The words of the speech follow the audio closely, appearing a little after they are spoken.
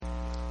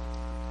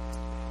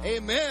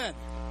Amen.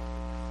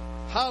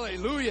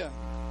 Hallelujah.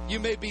 You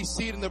may be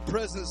seated in the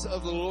presence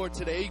of the Lord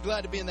today. Are you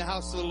glad to be in the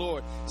house of the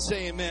Lord?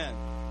 Say amen.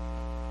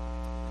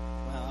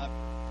 Well,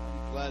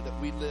 I'm glad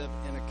that we live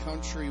in a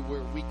country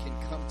where we can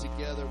come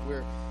together,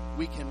 where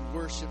we can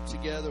worship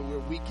together, where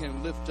we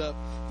can lift up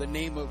the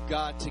name of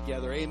God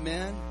together.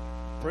 Amen.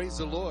 Praise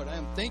the Lord. I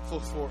am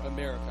thankful for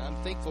America.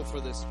 I'm thankful for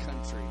this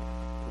country.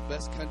 The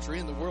best country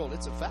in the world.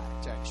 It's a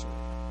fact, actually.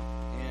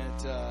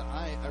 And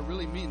I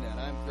really mean that.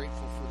 I'm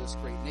grateful for this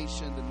great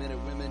nation, the men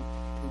and women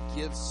who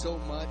give so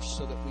much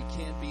so that we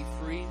can be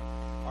free.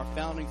 Our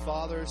founding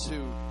fathers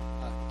who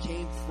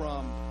came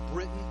from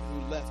Britain,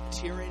 who left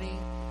tyranny,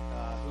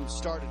 who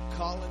started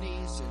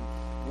colonies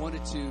and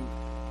wanted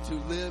to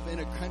live in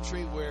a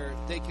country where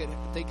they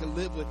could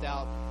live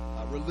without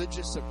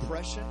religious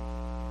oppression,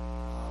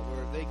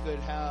 where they could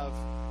have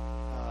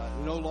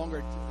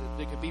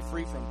they could be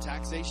free from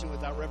taxation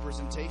without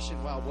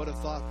representation. Wow, what a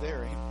thought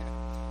there.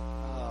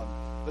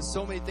 But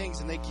so many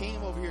things, and they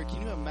came over here.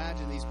 Can you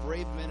imagine these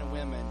brave men and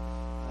women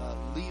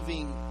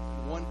leaving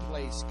one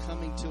place,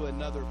 coming to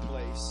another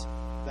place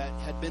that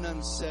had been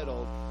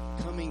unsettled,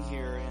 coming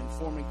here and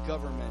forming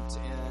government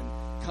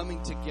and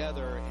coming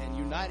together and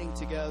uniting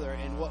together,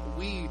 and what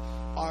we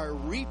are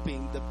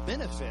reaping the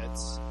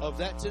benefits of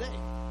that today.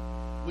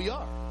 We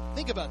are.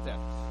 Think about that.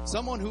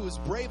 Someone who was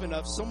brave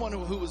enough, someone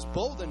who was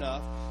bold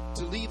enough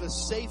to leave a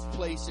safe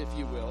place, if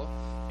you will,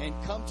 and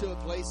come to a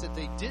place that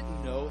they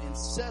didn't know and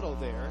settle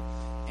there.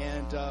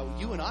 And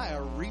you and I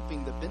are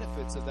reaping the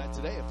benefits of that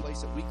today, a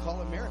place that we call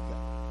America.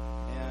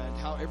 And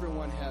how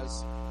everyone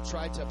has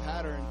tried to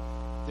pattern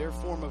their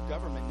form of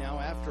government now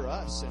after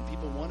us. And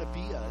people want to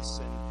be us.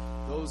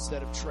 And those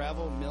that have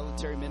traveled,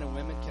 military men and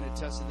women, can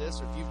attest to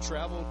this. Or if you've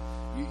traveled,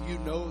 you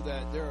know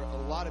that there are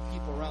a lot of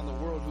people around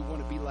the world who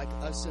want to be like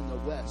us in the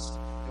West.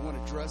 They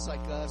want to dress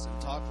like us and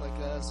talk like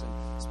us, and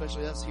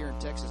especially us here in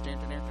Texas. You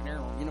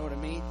know what I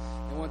mean?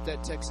 They want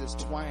that Texas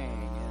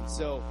twang. And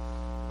so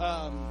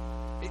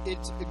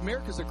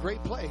America's a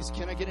great place.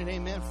 Can I get an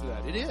amen for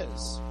that? It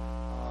is.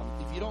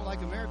 If you don't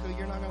like America,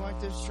 you're not going to like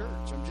this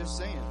church. I'm just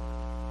saying.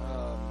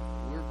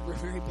 We're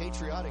very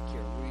patriotic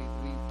here.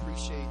 We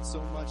appreciate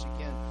so much,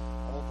 again,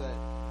 all that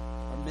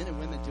our men and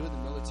women do in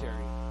the military.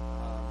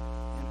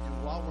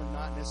 And while we're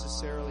not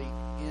necessarily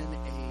in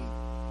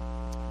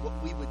what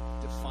we would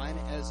define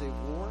as a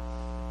war,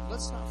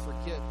 let's not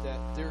forget that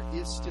there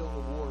is still a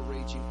war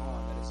raging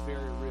on that is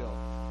very real.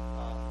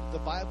 The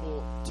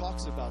Bible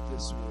talks about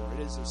this war. It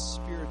is a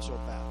spiritual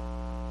battle.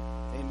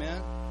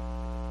 Amen?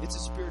 It's a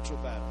spiritual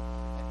battle.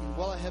 And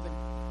while I haven't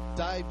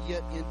dived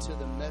yet into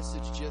the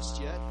message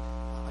just yet,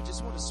 I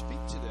just want to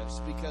speak to this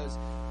because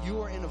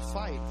you are in a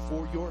fight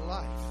for your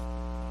life.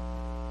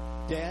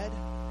 Dad,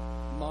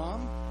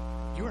 Mom,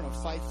 you're in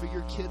a fight for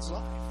your kid's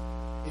life.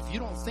 If you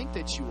don't think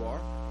that you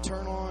are,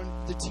 turn on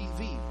the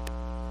TV.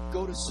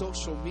 Go to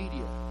social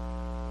media.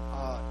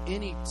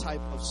 Any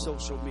type of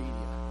social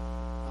media.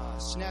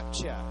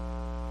 Snapchat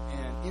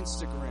and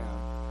Instagram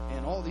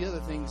and all the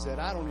other things that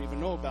I don't even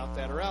know about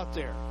that are out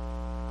there.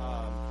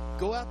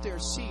 Go out there,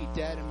 see,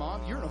 Dad and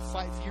Mom, you're in a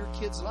fight for your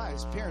kids'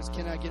 lives. Parents,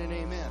 can I get an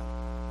amen?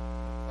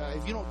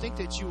 If you don't think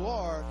that you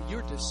are,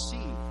 you're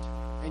deceived,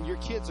 and your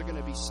kids are going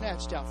to be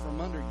snatched out from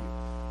under you.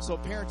 So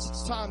parents,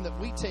 it's time that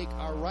we take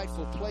our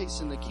rightful place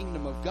in the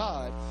kingdom of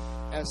God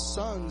as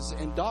sons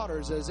and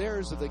daughters, as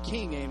heirs of the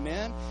King,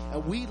 amen?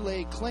 And we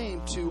lay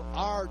claim to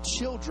our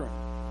children.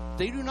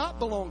 They do not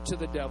belong to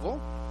the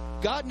devil.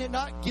 God did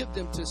not give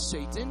them to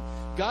Satan.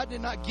 God did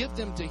not give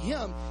them to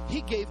him.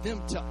 He gave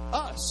them to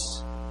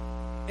us.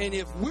 And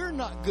if we're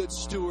not good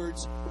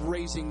stewards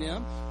raising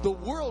them, the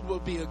world will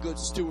be a good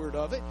steward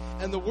of it.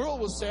 And the world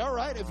will say, all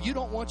right, if you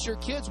don't want your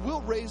kids,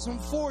 we'll raise them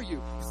for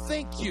you.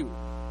 Thank you.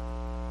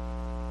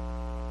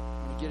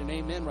 I'm going to get an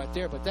amen right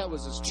there, but that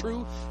was as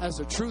true as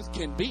the truth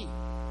can be.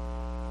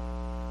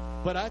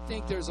 But I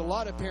think there's a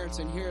lot of parents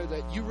in here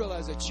that you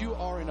realize that you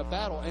are in a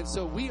battle. And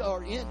so we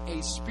are in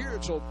a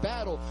spiritual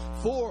battle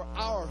for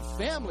our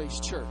families,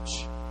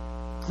 church.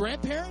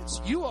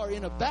 Grandparents, you are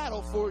in a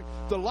battle for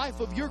the life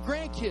of your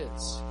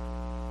grandkids.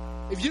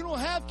 If you don't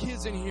have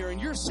kids in here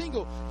and you're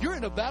single, you're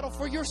in a battle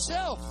for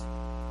yourself.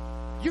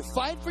 You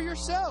fight for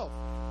yourself.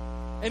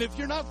 And if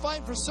you're not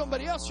fighting for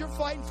somebody else, you're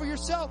fighting for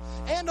yourself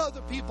and other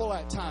people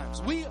at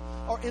times. We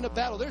are in a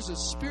battle. There's a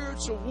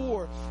spiritual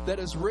war that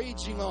is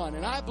raging on.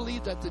 And I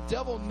believe that the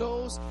devil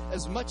knows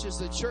as much as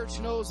the church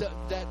knows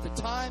that the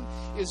time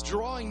is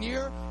drawing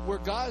near where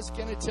God is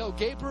going to tell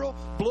Gabriel,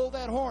 blow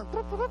that horn.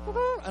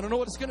 I don't know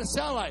what it's going to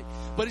sound like,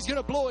 but he's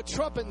going to blow a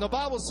trumpet. And the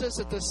Bible says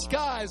that the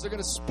skies are going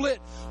to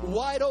split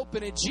wide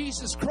open and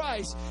Jesus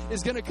Christ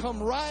is going to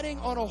come riding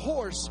on a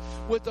horse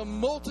with a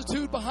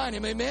multitude behind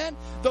him. Amen?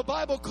 The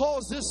Bible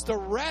calls this the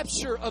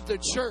rapture of the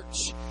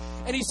church.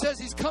 And he says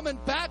he's coming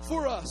back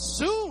for us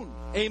soon.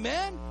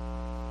 Amen?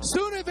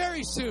 Soon and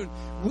very soon,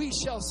 we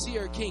shall see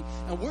our King.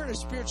 And we're in a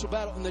spiritual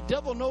battle, and the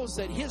devil knows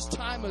that his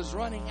time is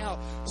running out.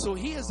 So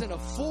he is in a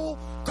full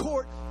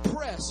court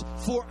press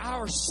for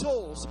our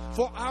souls,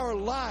 for our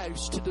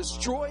lives, to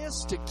destroy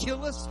us, to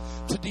kill us,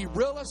 to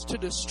derail us, to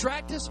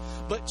distract us.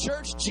 But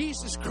church,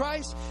 Jesus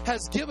Christ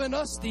has given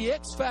us the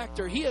X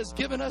factor. He has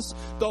given us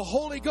the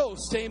Holy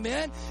Ghost.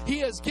 Amen. He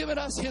has given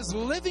us His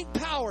living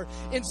power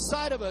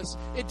inside of us.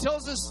 It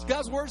tells us,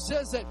 God's Word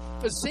says that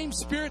the same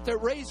Spirit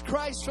that raised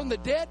Christ from the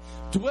dead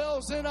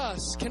dwells in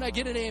us. Can I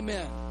get an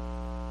amen?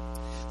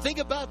 Think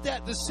about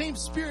that. The same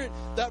Spirit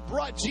that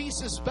brought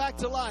Jesus back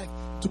to life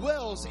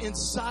dwells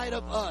inside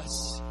of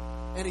us.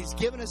 And He's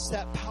given us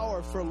that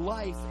power for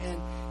life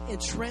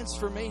and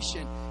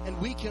transformation. And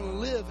we can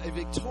live a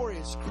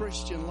victorious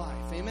Christian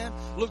life. Amen?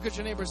 Look at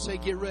your neighbor and say,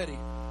 get ready.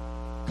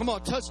 Come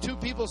on, touch two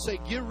people. Say,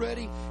 get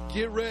ready,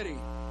 get ready.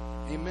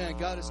 Amen.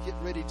 God is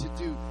getting ready to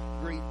do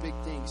great big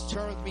things.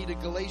 Turn with me to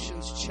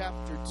Galatians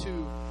chapter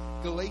 2.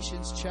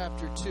 Galatians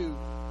chapter 2.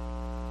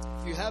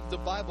 If you have the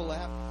Bible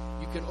app,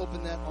 you can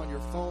open that on your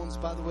phones.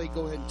 By the way,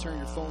 go ahead and turn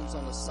your phones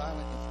on the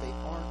silent if they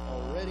aren't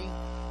already.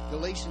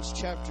 Galatians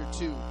chapter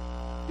 2.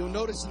 You'll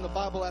notice in the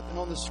Bible app and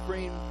on the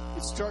screen,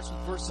 it starts with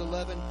verse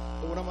 11.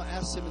 But what I'm going to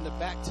ask them in the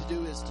back to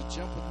do is to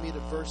jump with me to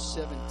verse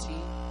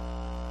 17.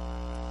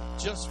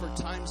 Just for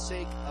time's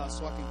sake,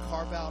 so I can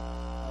carve out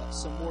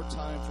some more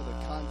time for the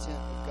content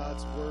of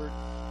God's Word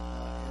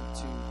and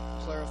to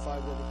clarify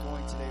where we're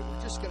going today.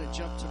 We're just going to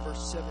jump to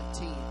verse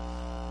 17.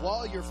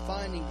 While you're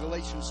finding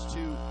Galatians 2,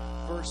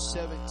 verse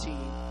 17,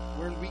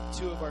 we're in week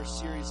 2 of our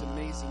series,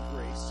 Amazing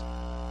Grace.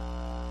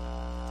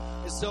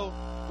 And so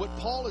what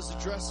Paul is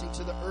addressing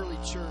to the early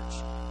church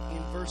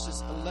in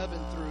verses 11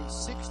 through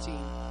 16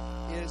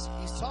 is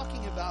he's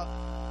talking about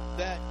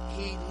that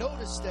he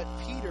noticed that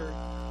Peter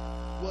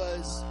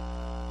was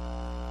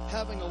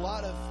having a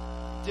lot of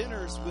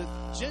dinners with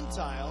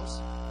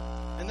Gentiles,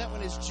 and that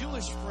when his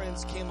Jewish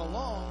friends came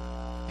along,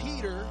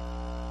 Peter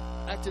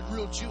acted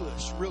real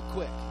Jewish real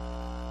quick.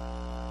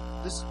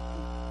 This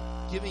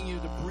giving you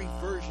the brief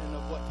version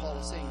of what Paul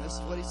is saying. This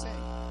is what he's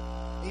saying.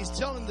 He's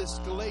telling the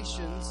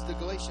Galatians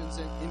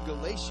in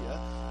Galatia,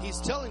 he's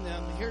telling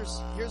them,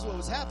 here's what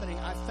was happening.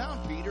 I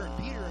found Peter, and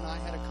Peter and I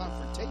had a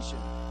confrontation.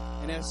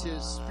 And as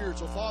his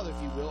spiritual father,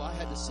 if you will, I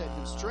had to set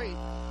him straight.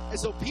 And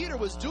so Peter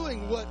was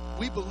doing what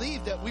we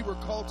believe that we were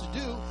called to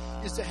do,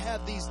 is to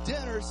have these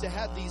dinners, to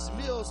have these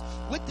meals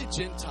with the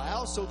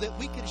Gentiles so that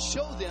we could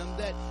show them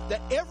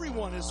that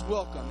everyone is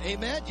welcome.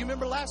 Amen? Do you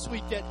remember last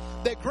week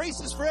that grace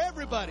is for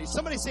everybody?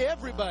 Somebody say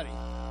everybody.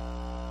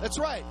 That's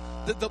right.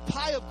 The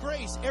pie of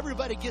grace,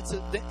 everybody gets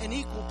an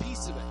equal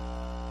piece of it.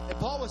 And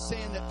Paul was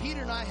saying that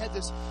Peter and I had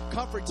this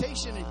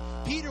confrontation, and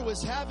Peter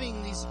was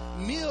having these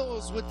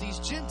meals with these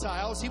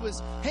Gentiles. He was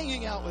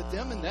hanging out with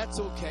them, and that's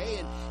okay.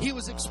 And he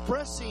was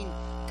expressing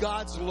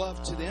God's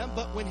love to them.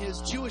 But when his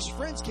Jewish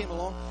friends came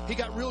along, he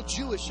got real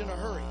Jewish in a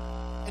hurry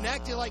and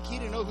acted like he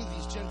didn't know who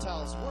these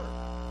Gentiles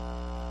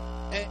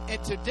were.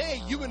 And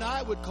today, you and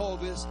I would call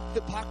this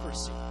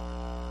hypocrisy.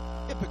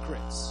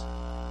 Hypocrites.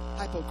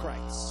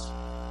 Hypocrites.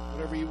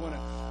 Whatever you want to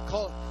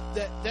call it.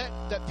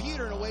 That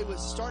Peter in a way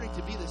was starting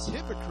to be this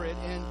hypocrite,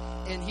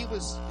 and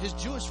his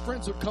Jewish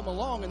friends would come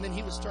along, and then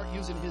he would start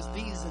using his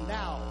these and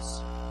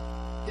thous,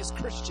 his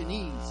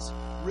Christianese,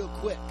 real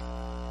quick.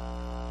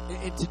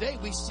 And today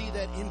we see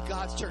that in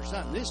God's church,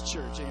 not in this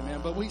church,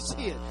 amen, but we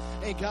see it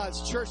in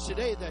God's church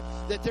today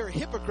that there are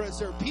hypocrites.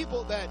 There are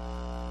people that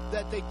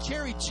they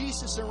carry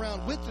Jesus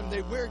around with them.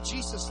 They wear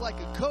Jesus like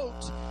a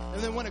coat,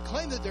 and they want to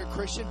claim that they're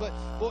Christian,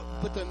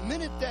 but the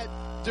minute that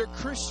their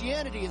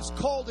Christianity is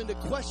called into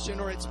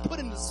question or it's put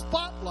in the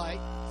spotlight,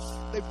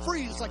 they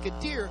freeze like a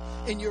deer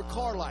in your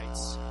car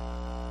lights.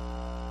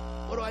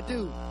 What do I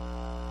do?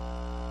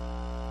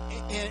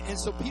 And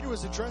so Peter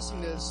was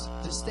addressing this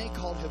thing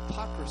called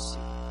hypocrisy.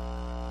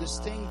 This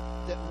thing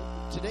that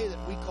today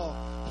that we call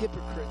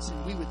hypocrites,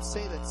 and we would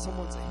say that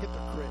someone's a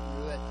hypocrite,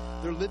 or that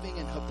they're living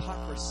in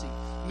hypocrisy,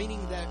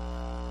 meaning that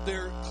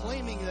they're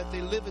claiming that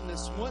they live in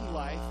this one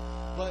life,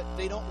 but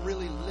they don't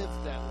really live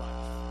that life.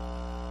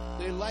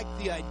 They like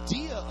the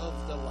idea of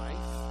the life.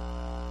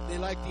 They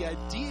like the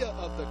idea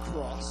of the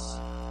cross.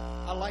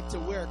 I like to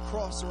wear a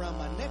cross around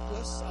my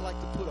necklace. I like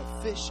to put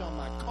a fish on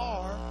my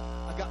car.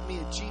 I got me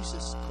a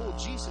cool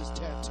Jesus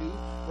tattoo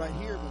right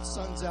here with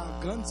sun's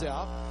out, guns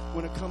out.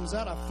 When it comes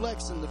out, I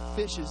flex and the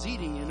fish is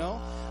eating, you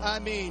know. I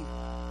mean,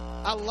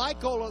 I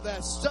like all of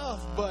that stuff,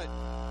 but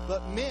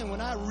man,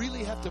 when I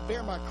really have to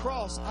bear my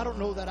cross, I don't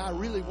know that I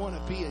really want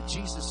to be a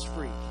Jesus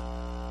freak.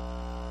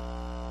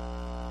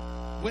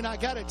 When I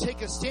got to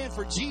take a stand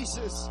for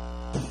Jesus,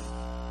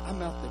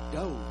 I'm out the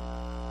door.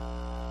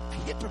 A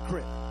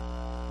hypocrite.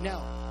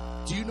 Now,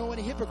 do you know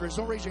any hypocrites?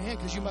 Don't raise your hand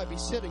because you might be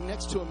sitting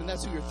next to them and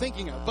that's who you're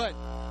thinking of.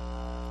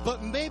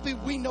 But maybe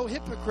we know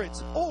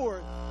hypocrites,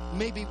 or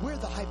maybe we're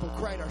the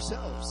hypocrite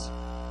ourselves.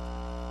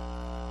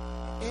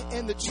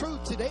 And the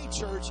truth today,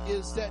 church,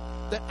 is that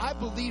I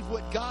believe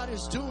what God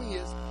is doing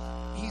is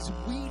He's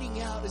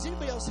weeding out. Does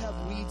anybody else have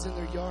weeds in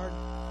their yard?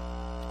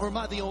 Or am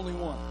I the only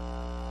one?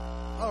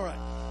 All right.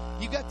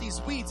 You got these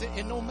weeds,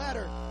 and no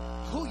matter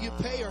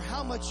you pay or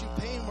how much you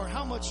pay them or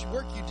how much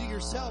work you do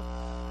yourself,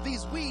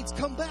 these weeds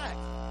come back.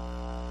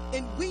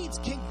 And weeds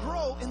can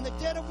grow in the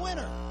dead of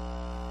winter.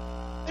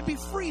 It'd be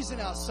freezing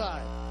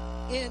outside.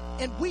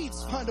 And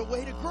weeds find a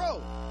way to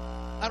grow.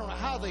 I don't know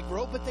how they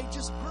grow, but they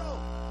just grow.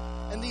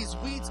 And these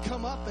weeds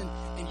come up, and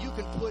you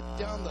can put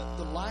down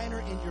the liner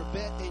in your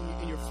bed,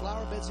 in your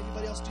flower beds.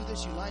 Anybody else do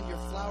this? You line your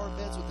flower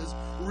beds with this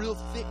real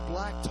thick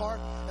black tarp,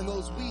 and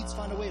those weeds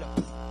find a way to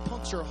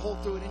puncture a hole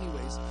through it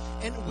anyways.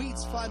 And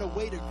weeds find a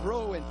way to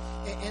grow,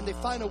 and they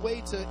find a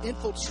way to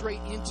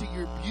infiltrate into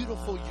your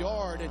beautiful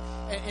yard.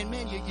 And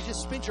man, you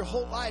just spend your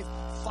whole life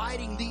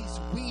fighting these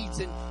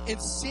weeds,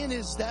 and sin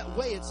is that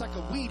way. It's like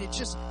a weed.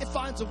 It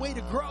finds a way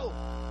to grow.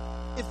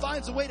 It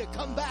finds a way to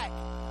come back.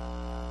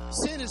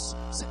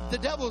 The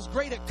devil is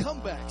great at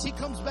comebacks. He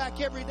comes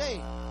back every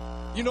day.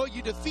 You know,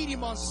 you defeat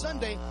him on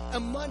Sunday,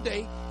 and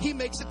Monday he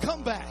makes a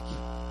comeback.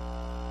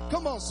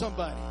 Come on,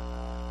 somebody.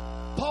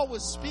 Paul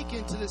was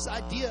speaking to this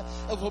idea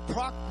of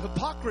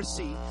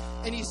hypocrisy,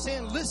 and he's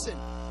saying, listen,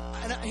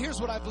 and here's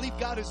what I believe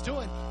God is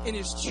doing in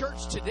his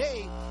church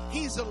today.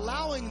 He's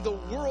allowing the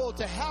world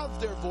to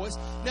have their voice.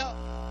 Now,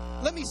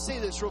 let me say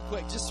this real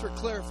quick, just for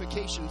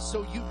clarification,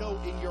 so you know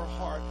in your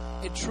heart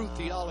in true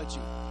theology.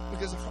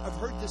 Because I've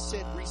heard this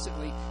said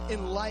recently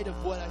in light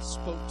of what I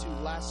spoke to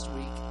last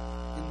week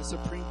in the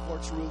Supreme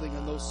Court's ruling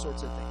and those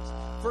sorts of things.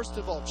 First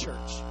of all,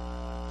 church,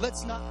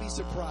 let's not be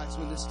surprised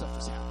when this stuff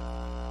is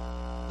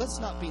happening. Let's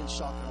not be in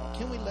shock at all.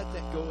 Can we let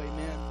that go?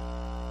 Amen.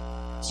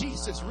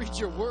 Jesus, read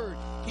your word.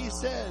 He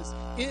says,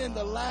 in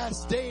the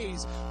last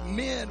days,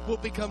 men will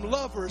become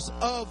lovers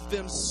of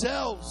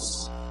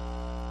themselves.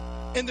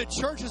 And the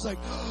church is like,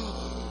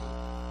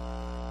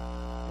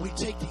 we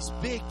take these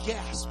big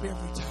gasps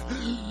every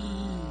time.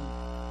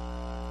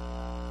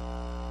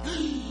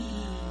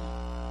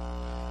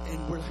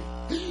 And we're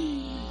like,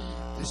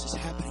 this is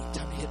happening.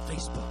 Time to hit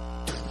Facebook.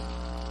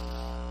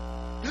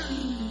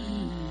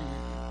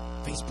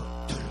 Facebook.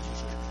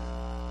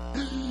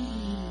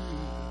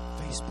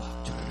 Facebook.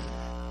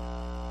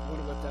 I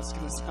wonder what that's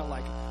going to sound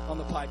like on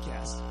the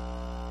podcast.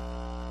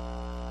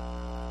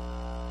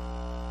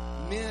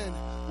 Men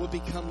will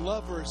become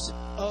lovers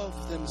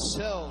of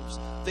themselves.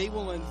 They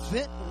will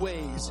invent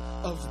ways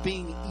of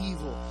being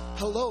evil.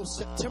 Hello,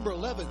 September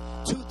 11th,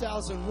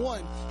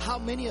 2001. How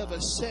many of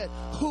us said,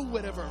 who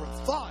would ever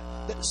have thought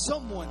that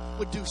someone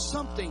would do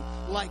something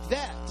like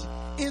that?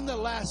 In the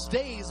last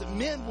days,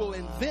 men will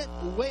invent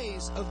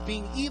ways of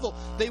being evil.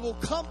 They will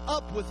come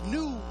up with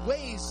new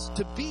ways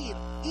to be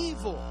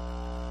evil.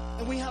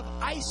 And we have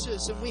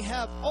ISIS, and we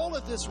have all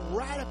of this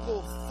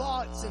radical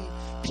thoughts and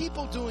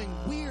people doing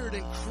weird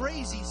and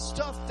crazy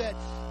stuff that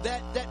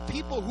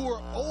people who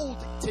are old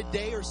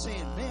today are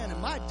saying, man, in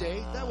my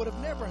day, that would have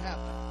never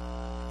happened.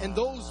 And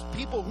those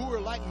people who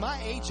are like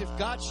my age, if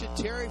God should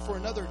tarry for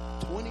another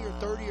 20 or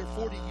 30 or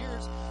 40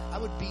 years, I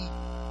would be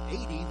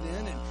 80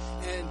 then.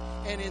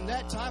 And in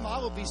that time, I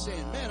would be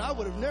saying, man, I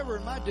would have never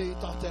in my day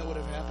thought that would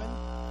have happened.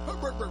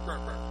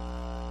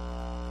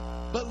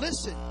 But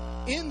listen,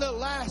 in the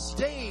last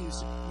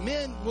days,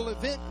 men will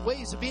invent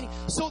ways of being.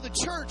 So the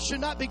church should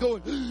not be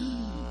going,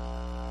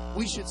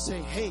 we should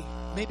say, hey,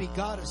 maybe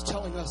God is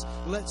telling us,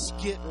 let's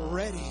get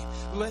ready.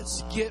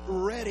 Let's get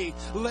ready.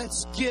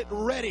 Let's get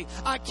ready.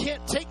 I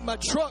can't take my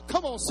truck.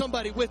 Come on,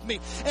 somebody with me.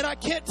 And I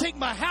can't take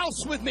my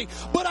house with me.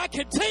 But I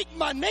can take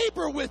my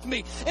neighbor with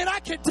me. And I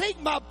can take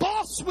my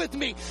boss with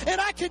me. And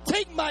I can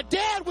take my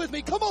dad with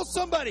me. Come on,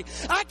 somebody.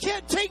 I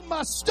can't take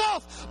my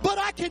stuff. But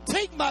I can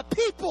take my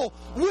people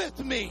with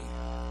me.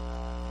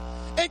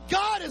 And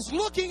God is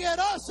looking at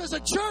us as a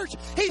church.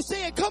 He's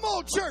saying, come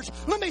on, church,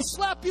 let me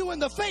slap you in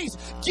the face.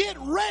 Get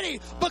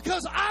ready,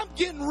 because I'm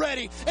getting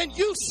ready. And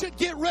you should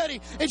get ready.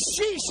 And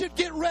she should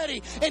get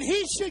ready. And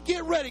he should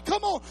get ready.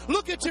 Come on,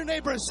 look at your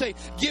neighbor and say,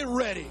 get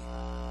ready.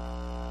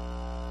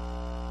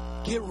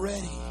 Get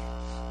ready.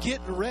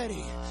 Get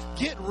ready.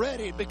 Get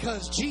ready,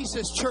 because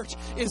Jesus, church,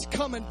 is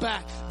coming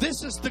back.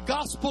 This is the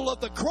gospel of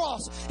the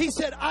cross. He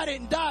said, I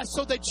didn't die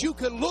so that you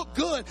could look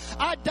good.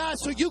 I died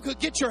so you could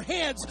get your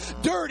hands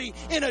dirty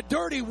in a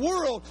dirty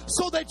world,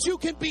 so that you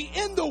can be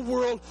in the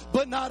world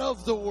but not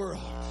of the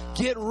world.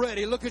 Get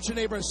ready. Look at your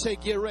neighbor and say,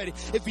 get ready.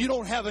 If you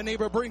don't have a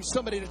neighbor, bring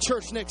somebody to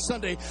church next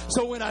Sunday.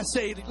 So when I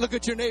say, look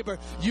at your neighbor,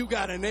 you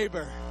got a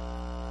neighbor.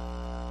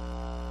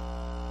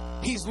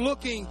 He's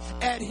looking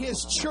at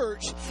his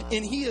church,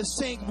 and he is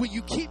saying, will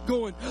you keep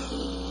going?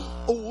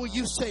 Or will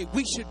you say,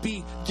 we should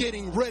be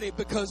getting ready,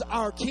 because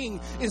our King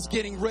is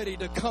getting ready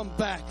to come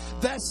back?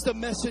 That's the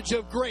message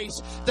of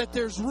grace, that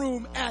there's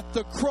room at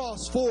the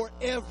cross for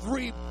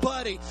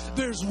everybody.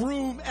 There's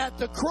room at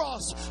the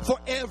cross for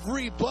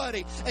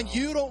everybody. And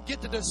you don't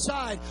get to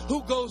decide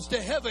who goes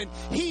to heaven.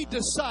 He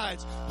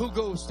decides who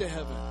goes to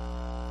heaven.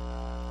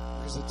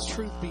 Because the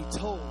truth be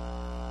told,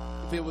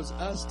 if it was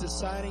us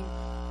deciding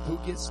who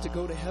gets to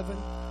go to heaven,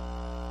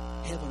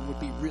 heaven would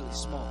be really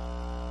small.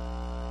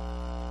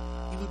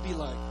 It would be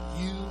like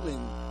you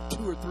and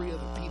 2 or 3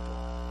 other people.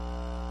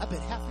 I bet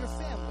half your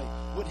family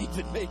wouldn't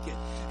even make it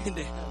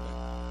into heaven.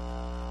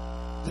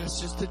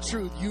 That's just the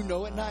truth. You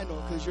know it and I know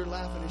it because you're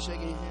laughing and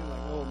shaking your head like,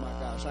 oh my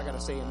gosh, I got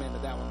to say amen to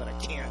that one, but I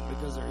can't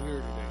because they're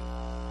here today.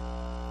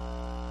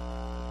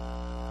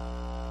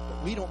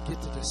 But we don't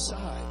get to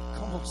decide.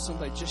 Come on,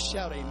 somebody, just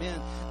shout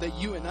amen. That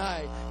you and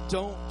I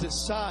don't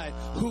decide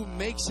who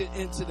makes it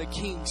into the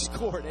King's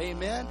court.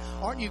 Amen.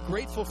 Aren't you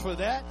grateful for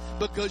that?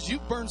 Because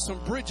you've burned some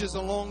bridges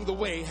along the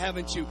way,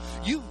 haven't you?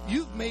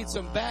 You've made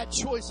some bad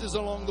choices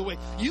along the way.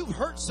 You've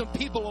hurt some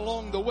people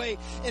along the way.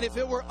 And if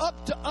it were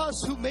up to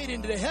us who made it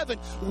into heaven,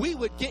 we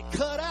would get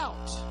cut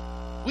out.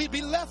 We'd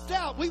be left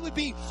out. We would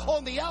be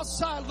on the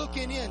outside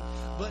looking in.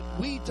 But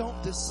we don't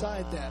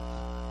decide that.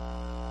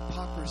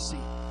 Hypocrisy.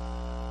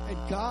 And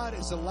God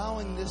is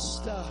allowing this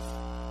stuff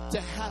to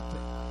happen.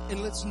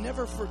 And let's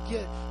never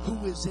forget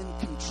who is in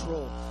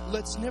control.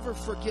 Let's never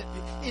forget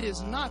it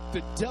is not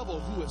the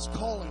devil who is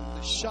calling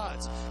the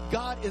shots.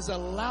 God is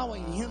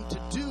allowing him to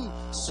do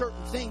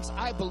certain things.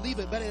 I believe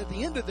it. But at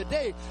the end of the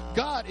day,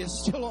 God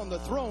is still on the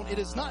throne. It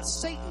is not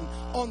Satan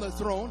on the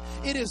throne.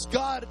 It is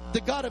God,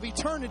 the God of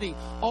eternity,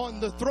 on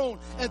the throne.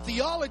 And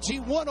Theology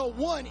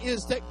 101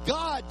 is that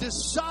God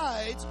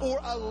decides or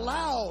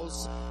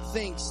allows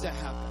things to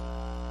happen.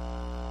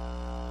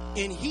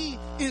 And he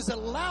is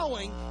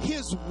allowing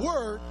his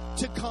word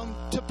to come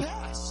to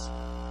pass.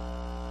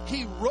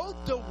 He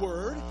wrote the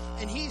word,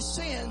 and he's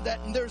saying that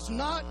there's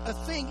not a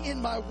thing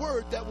in my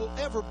word that will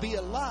ever be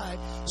a lie.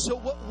 So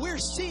what we're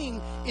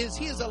seeing is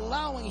he is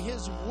allowing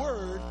his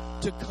word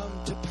to come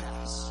to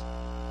pass.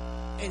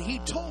 And he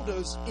told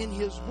us in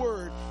his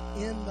word,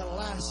 in the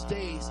last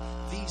days,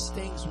 these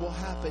things will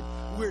happen.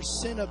 Where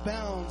sin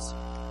abounds,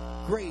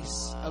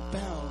 grace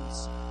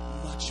abounds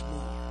much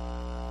more.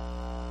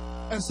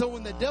 And so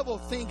when the devil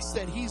thinks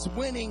that he's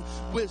winning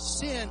with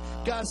sin,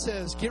 God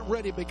says, get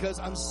ready because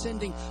I'm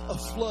sending a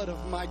flood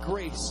of my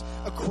grace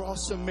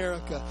across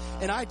America.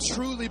 And I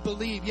truly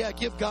believe,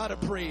 give God a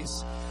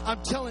praise.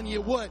 I'm telling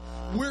you what,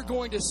 we're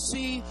going to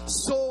see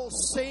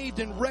souls saved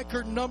in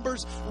record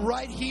numbers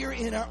right here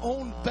in our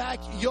own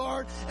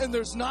backyard. And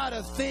there's not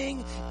a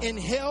thing in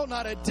hell,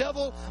 not a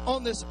devil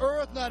on this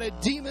earth, not a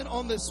demon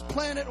on this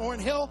planet or in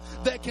hell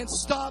that can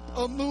stop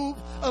a move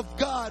of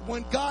God.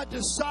 When God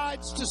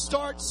decides to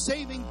start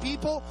saving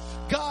people,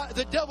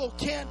 the devil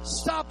can't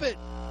stop it.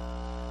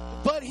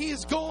 But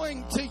he's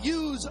going to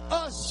use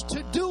us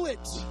to do it.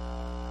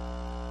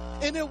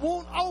 And it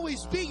won't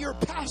always be your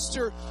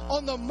pastor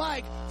on the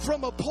mic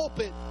from a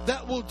pulpit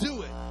that will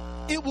do it.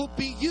 It will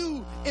be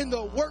you in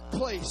the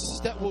workplace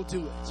that will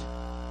do it.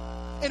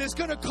 And it's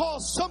going to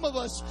cause some of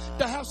us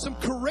to have some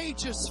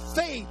courageous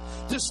faith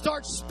to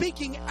start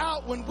speaking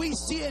out when we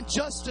see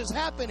injustice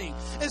happening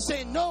and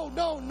saying, no,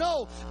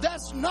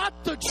 that's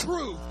not the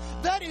truth.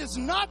 That is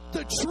not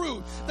the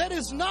truth. That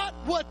is not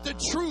what the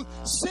truth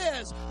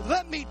says.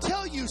 Let me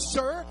tell you,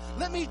 sir.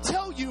 Let me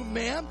tell you,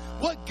 ma'am,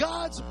 what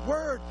God's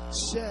word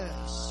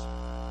says.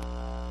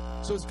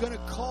 So it's going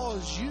to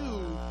cause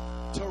you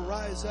to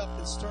rise up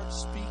and start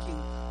speaking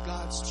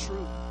God's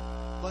truth.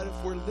 But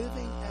if we're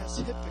living as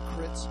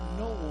hypocrites,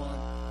 no one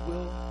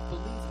will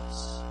believe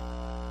us.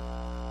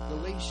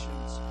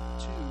 Galatians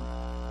 2,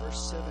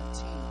 verse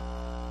 17.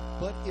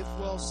 But if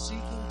while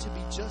seeking to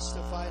be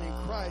justified in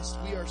Christ,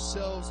 we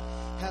ourselves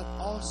have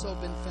also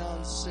been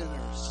found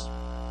sinners.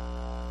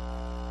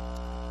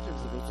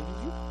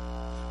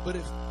 But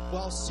if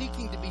while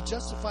seeking to be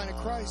justified in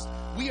Christ,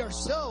 we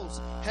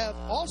ourselves have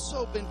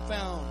also been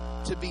found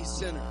to be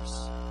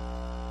sinners.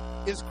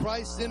 Is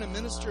Christ then a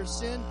minister of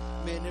sin?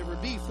 May it never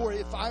be. For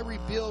if I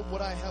rebuild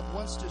what I have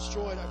once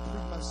destroyed, I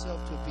prove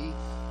myself to be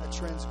a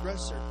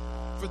transgressor.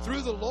 For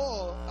through the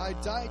law I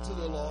died to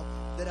the law,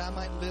 that I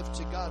might live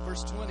to God.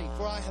 Verse 20.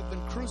 For I have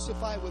been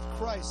crucified with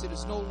Christ. It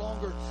is no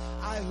longer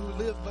I who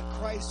live, but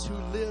Christ who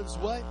lives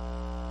what?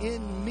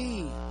 In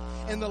me.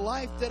 And the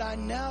life that I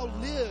now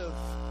live.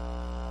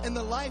 And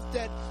the life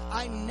that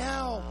I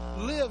now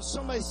live.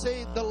 Somebody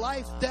say, the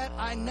life that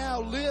I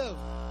now live.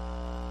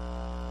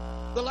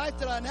 The life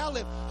that I now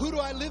live. Who do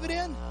I live it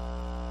in?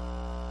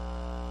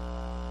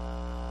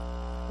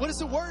 What does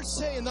the word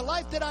say? In the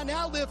life that I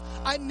now live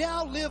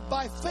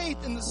by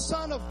faith in the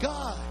Son of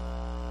God,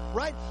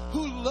 right?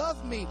 Who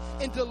loved me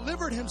and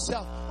delivered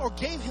himself or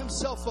gave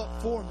himself up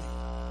for me.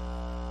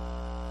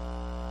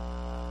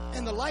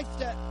 And the life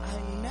that I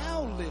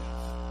now live.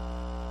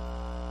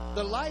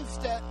 The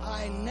life that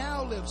I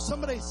now live.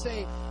 Somebody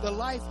say, the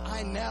life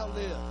I now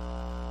live.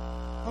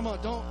 Come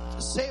on, don't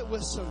say it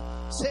with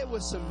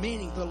some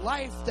meaning. The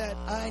life that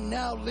I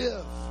now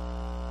live.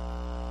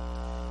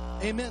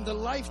 Amen. The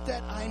life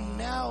that I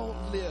now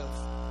live.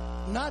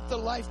 Not the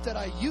life that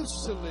I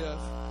used to live,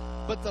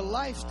 but the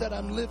life that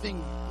I'm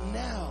living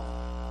now.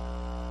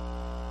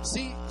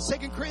 See,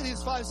 2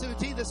 Corinthians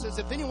 5:17 that says,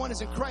 if anyone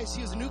is in Christ,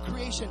 he is a new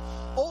creation.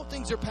 Old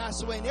things are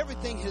passed away and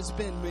everything has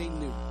been made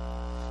new.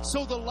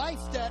 So the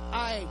life that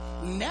I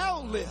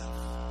now live.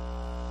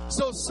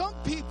 So some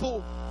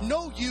people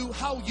know you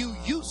how you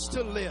used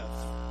to live.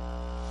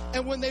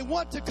 And when they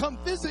want to come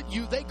visit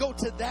you, they go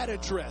to that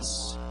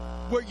address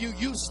where you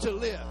used to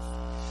live.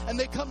 And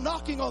they come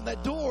knocking on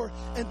that door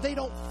and they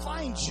don't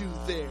find you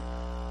there.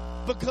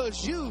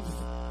 because you've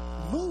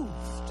moved.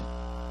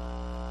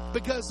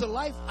 Because the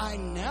life I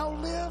now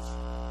live,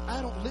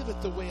 I don't live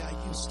it the way I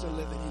used to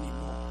live it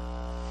anymore.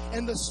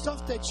 And the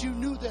stuff that you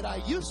knew that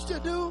I used to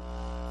do,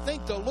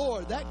 thank the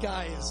Lord, that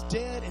guy is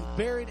dead and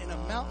buried in a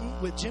mountain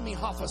with Jimmy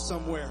Hoffa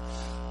somewhere.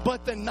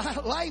 But the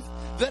life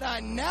that I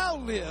now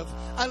live,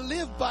 I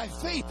live by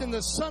faith in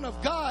the Son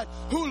of God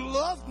who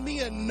loved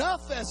me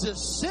enough as a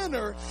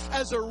sinner,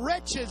 as a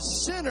wretched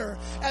sinner,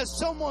 as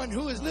someone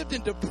who has lived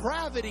in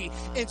depravity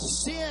and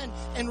sin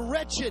and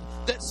wretched,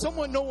 that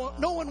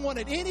no one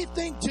wanted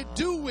anything to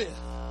do with.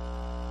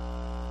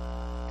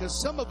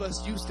 Because some of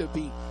us used to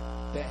be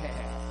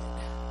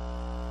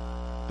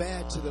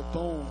bad to the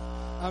bone.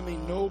 I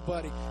mean,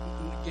 nobody,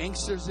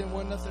 gangsters didn't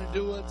want nothing to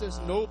do with us.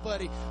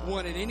 Nobody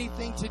wanted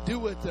anything to do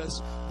with us.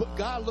 But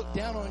God looked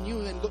down on you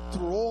and looked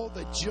through all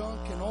the junk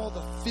and all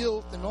the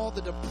filth and all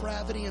the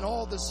depravity and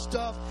all the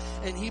stuff.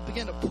 And He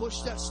began to push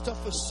that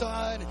stuff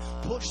aside and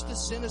push the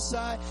sin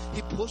aside.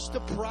 He pushed the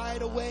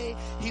pride away.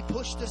 He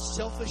pushed the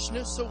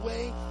selfishness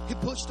away. He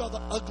pushed all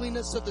the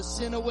ugliness of the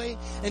sin away.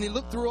 And He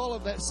looked through all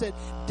of that and said,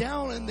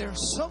 down in there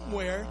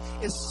somewhere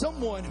is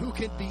someone who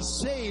can be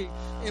saved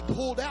and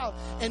pulled out.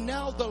 And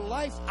now the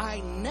life I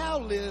now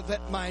live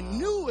at my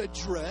new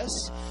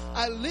address,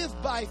 I live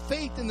by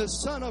faith in the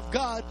Son of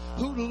God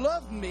who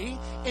loved me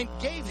and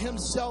gave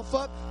Himself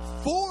up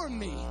for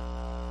me.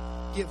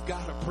 Give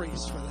God a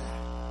praise for that.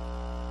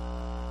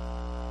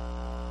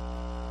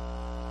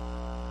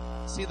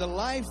 See, the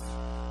life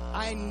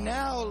I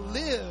now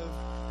live,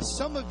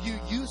 some of you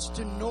used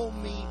to know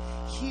me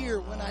here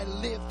when I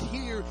lived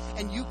here,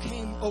 and you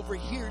came over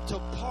here to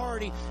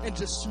party and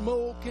to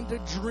smoke and to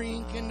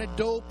drink and to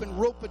dope and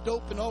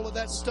rope-a-dope and all of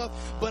that stuff.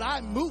 But I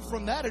moved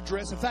from that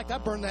address. In fact, I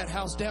burned that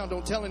house down.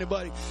 Don't tell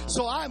anybody.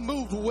 So I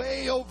moved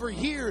way over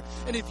here.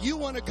 And if you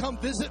want to come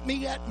visit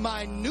me at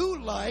my new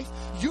life,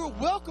 you're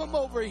welcome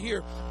over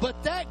here.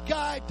 But that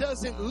guy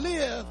doesn't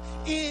live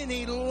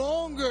any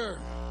longer.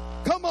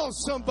 Come on,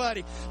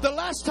 somebody. The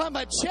last time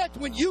I checked,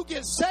 when you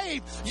get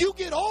saved, you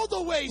get all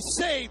the way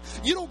saved.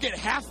 You don't get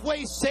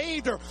halfway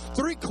saved or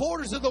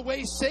 3/4 of the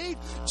way saved.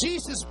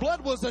 Jesus'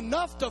 blood was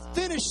enough to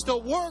finish the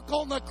work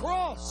on the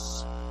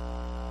cross.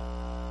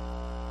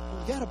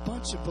 We got a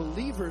bunch of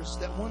believers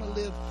that want to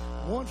live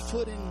one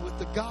foot in with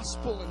the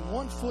gospel and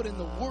one foot in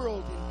the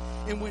world.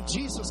 And when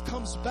Jesus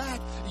comes back,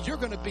 you're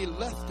going to be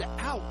left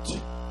out.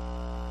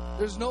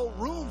 There's no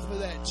room for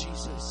that,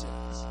 Jesus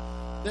says.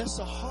 That's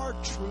the hard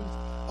truth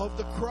of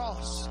the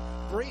cross.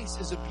 Grace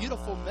is a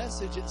beautiful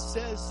message. It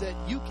says that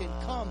you can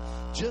come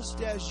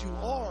just as you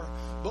are,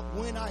 but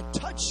when I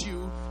touch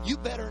you, you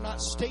better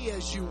not stay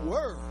as you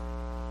were.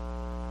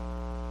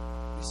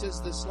 He says,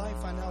 this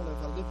life I now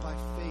live, I live by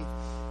faith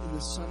in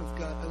the Son of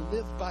God. I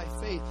live by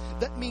faith.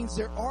 That means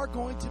there are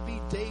going to be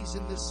days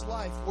in this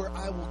life where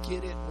I will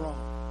get it wrong.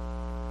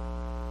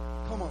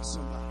 Come on,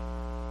 somebody.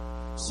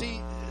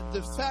 See,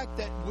 the fact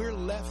that we're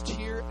left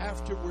here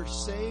after we're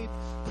saved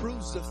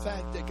proves the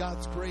fact that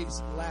God's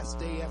grace lasts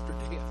day after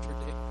day after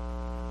day.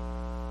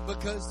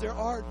 Because there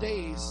are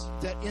days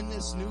that in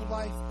this new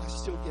life, I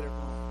still get it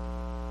wrong.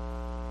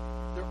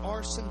 There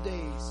are some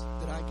days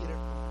that I get it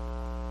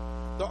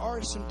wrong. There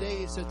are some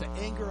days that the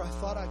anger I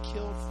thought I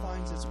killed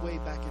finds its way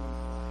back into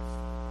my life.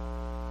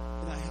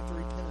 And I have to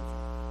repent of it.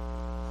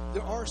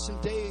 There are some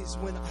days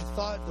when I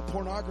thought the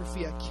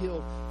pornography I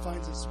killed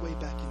finds its way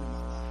back into my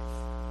life.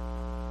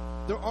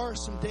 There are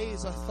some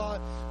days I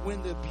thought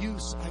when the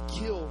abuse I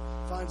kill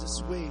finds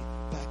its way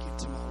back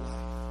into my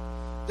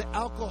life. The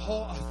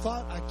alcohol I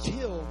thought I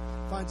killed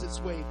finds its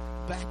way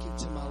back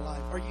into my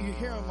life. Are you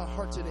hearing my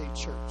heart today,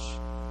 church?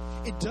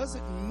 It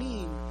doesn't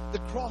mean, the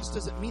cross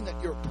doesn't mean that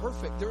you're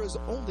perfect. There is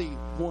only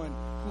one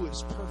who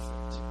is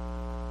perfect.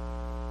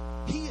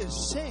 He is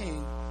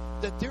saying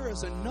that there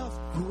is enough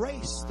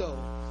grace, though,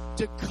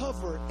 to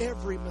cover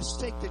every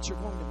mistake that you're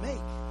going to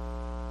make.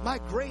 My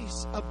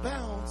grace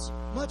abounds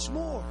much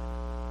more.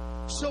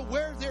 So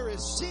where there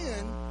is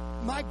sin,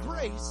 my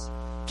grace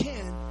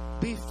can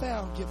be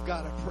found. Give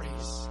God a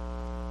praise.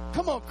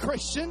 Come on,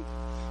 Christian.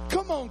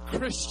 Come on,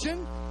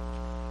 Christian.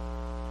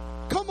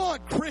 Come on,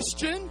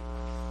 Christian.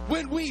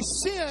 When we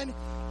sin,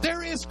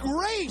 there is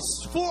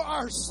grace for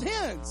our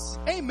sins.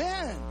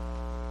 Amen.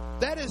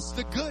 That is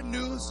the good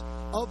news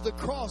of the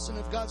cross and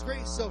of God's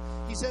grace. So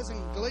he says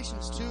in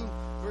Galatians 2,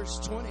 verse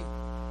 20,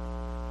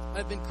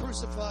 I've been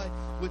crucified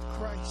with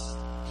Christ.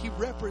 He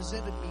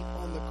represented me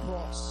on the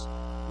cross.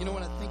 You know,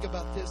 when I think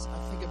about this, I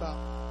think about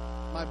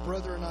my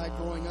brother and I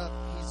growing up.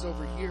 He's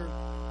over here.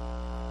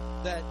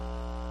 That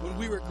when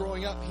we were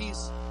growing up,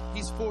 he's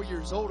 4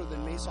 years older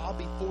than me, so I'll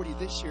be 40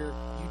 this year.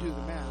 You do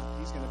the math.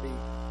 He's going to be.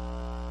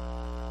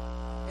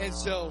 And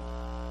so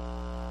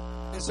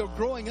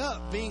growing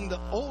up, being the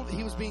older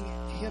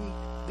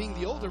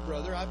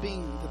brother, I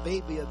being the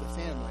baby of the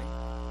family.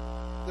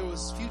 There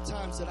was few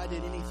times that I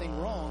did anything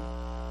wrong,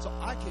 so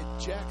I could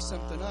jack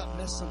something up,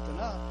 mess something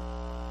up,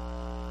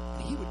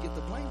 and he would get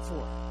the blame for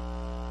it.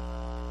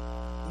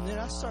 And then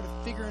I started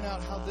figuring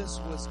out how this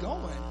was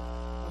going.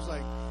 I was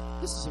like,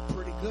 this is a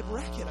pretty good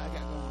racket I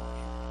got going on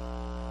here.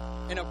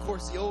 And of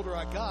course, the older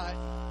I got,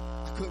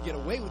 I couldn't get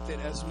away with it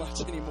as much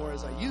anymore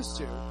as I used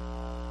to.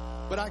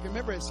 But I can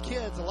remember as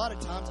kids, a lot of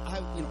times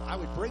I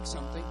would break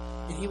something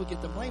and he would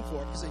get the blame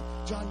for it. He'd say,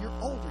 John, you're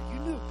older. You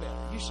knew better.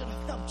 You should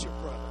have helped your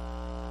brother.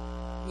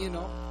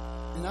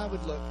 And I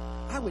would look,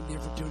 I would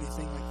never do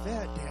anything like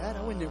that, Dad.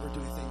 I would never do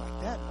anything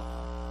like that,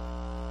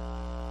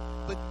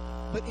 Mom.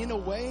 But in a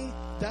way,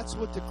 that's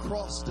what the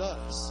cross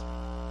does.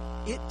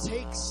 It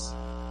takes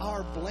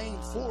our blame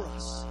for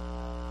us.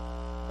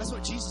 That's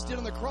what Jesus did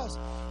on the cross.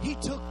 He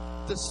took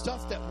the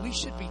stuff that we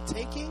should be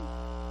taking.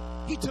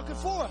 He took it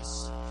for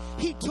us.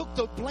 He took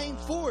the blame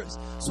for us.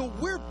 So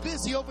we're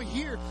busy over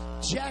here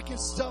jacking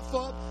stuff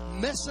up,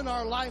 messing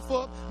our life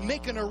up,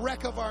 making a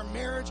wreck of our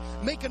marriage,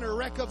 making a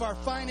wreck of our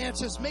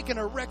finances, making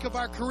a wreck of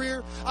our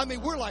career. I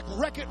mean, we're like,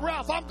 Wreck-It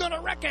Ralph, I'm going to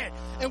wreck it.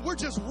 And we're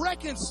just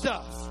wrecking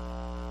stuff.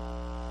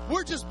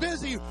 We're just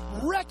busy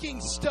wrecking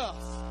stuff.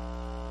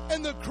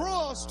 And the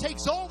cross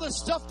takes all the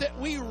stuff that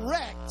we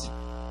wrecked.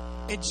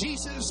 And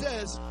Jesus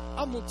says,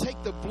 I'm going to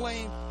take the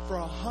blame for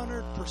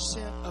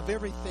 100% of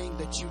everything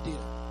that you did.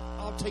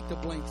 I'll take the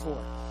blame for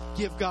it.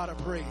 Give God a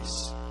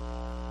praise.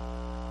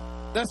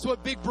 That's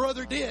what Big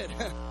Brother did.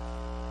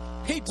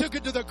 He took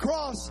it to the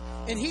cross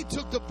and he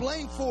took the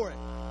blame for it.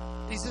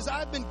 He says,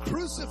 I've been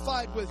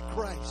crucified with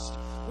Christ.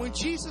 When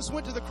Jesus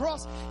went to the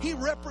cross, he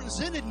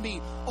represented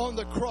me on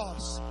the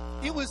cross.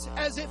 It was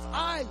as if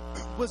I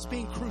was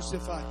being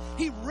crucified.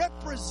 He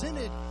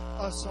represented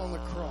us on the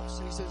cross.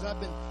 And he says, I've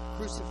been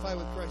crucified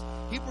with Christ.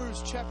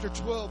 Hebrews chapter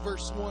 12,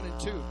 verse 1 and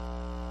 2.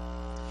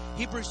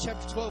 Hebrews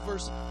chapter 12,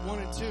 verse 1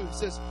 and 2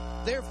 says,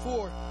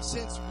 therefore,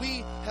 since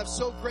we have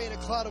so great a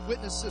cloud of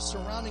witnesses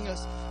surrounding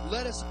us,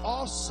 let us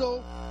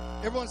also,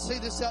 everyone say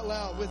this out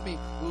loud with me,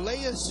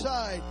 lay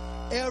aside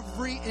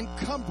every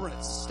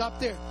encumbrance. Stop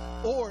there.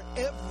 Or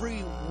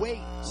every weight.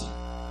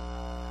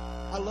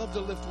 I love to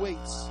lift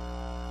weights.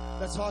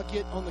 That's how I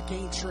get on the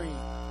game train.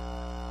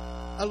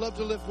 I love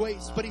to lift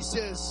weights. But he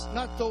says,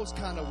 not those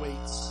kind of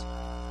weights.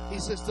 He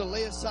says to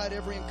lay aside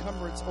every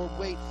encumbrance or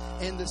weight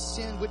and the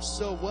sin which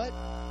so what?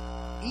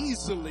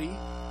 Easily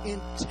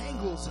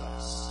entangles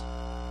us.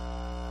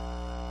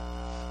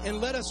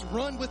 And let us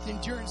run with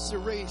endurance the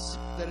race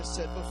that is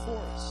set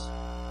before us.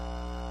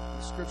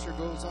 The scripture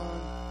goes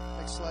on.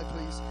 Next slide,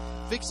 please.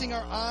 Fixing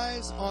our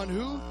eyes on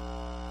who?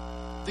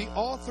 The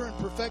author and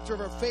perfecter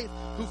of our faith,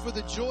 who for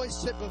the joy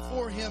set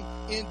before him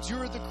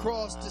endured the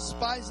cross,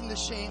 despising the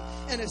shame,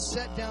 and is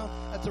set down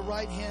at the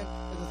right hand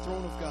of the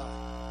throne of God.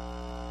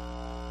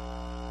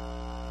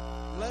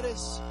 Let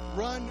us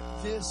run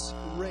this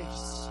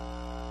race.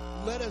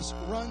 Let us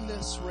run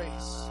this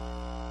race.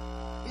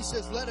 He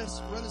says, let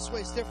us run this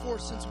race. Therefore,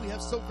 since we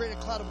have so great a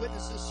cloud of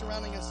witnesses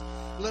surrounding us,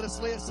 let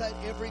us lay aside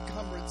every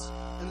encumbrance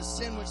and the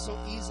sin which so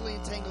easily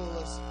entangles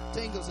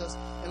us,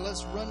 and let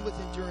us run with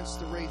endurance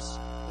the race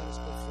that is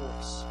before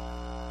us.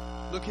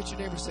 Look at your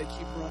neighbor and say,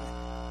 keep running.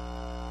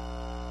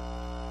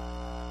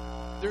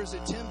 There's a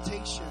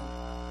temptation,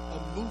 a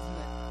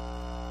movement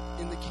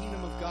in the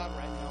kingdom of God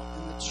right now,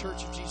 in the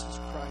church of Jesus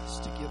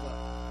Christ, to give up.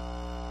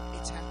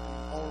 It's happening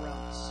all around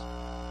us.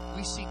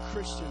 We see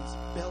Christians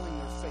bailing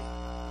their faith.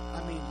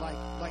 I mean, like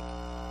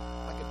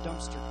a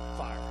dumpster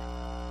fire.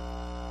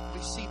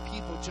 We see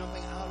people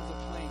jumping out of the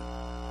plane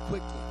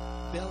quickly,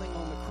 bailing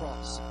on the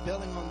cross,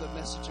 bailing on the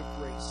message of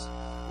grace.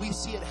 We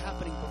see it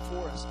happening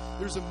before us.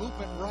 There's a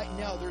movement right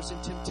now. There's a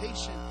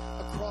temptation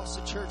across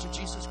the church of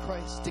Jesus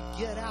Christ to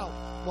get out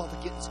while the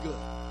getting's good.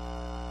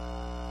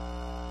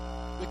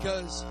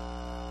 Because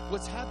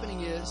what's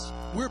happening is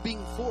we're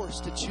being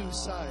forced to choose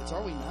sides.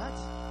 Are we not?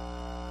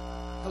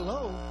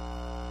 Hello?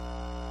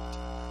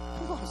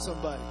 Come on,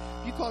 somebody.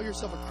 If you call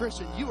yourself a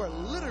Christian, you are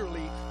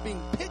literally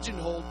being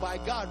pigeonholed by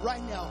God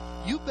right now.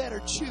 You better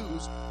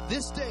choose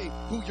this day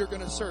who you're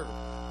going to serve.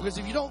 Because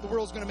if you don't, the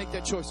world's going to make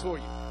that choice for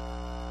you.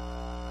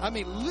 I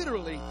mean,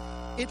 literally,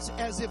 it's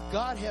as if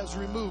God has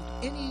removed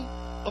any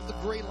of the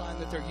gray line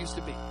that there used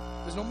to be.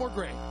 There's no more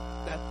gray.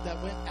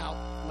 That went out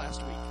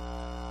last week.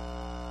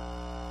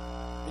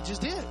 It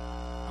just did.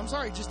 I'm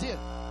sorry, it just did.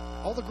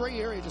 All the gray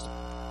area just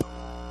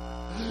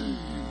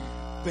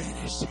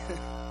vanished.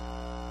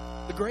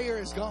 The gray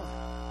area is gone.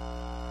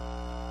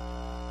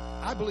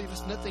 I believe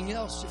it's nothing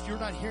else. If you're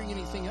not hearing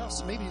anything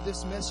else, maybe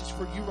this message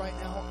for you right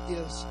now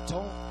is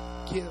don't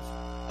give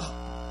up.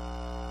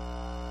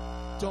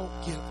 Don't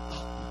give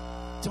up.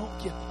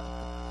 Don't give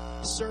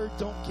up. Sir,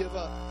 don't give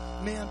up.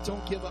 Ma'am,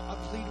 don't give up. I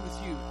plead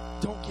with you.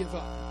 Don't give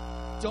up.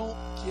 Don't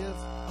give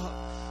up.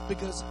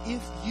 Because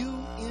if you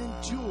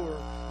endure,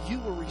 you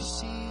will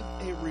receive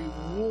a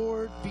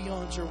reward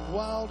beyond your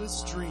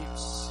wildest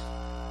dreams.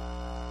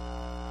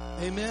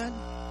 Amen?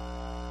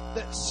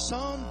 That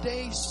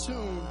someday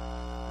soon,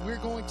 we're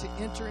going to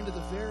enter into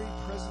the very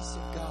presence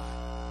of God.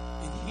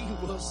 And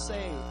He will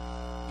say,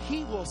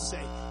 He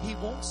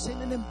won't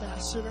send an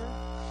ambassador.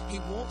 He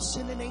won't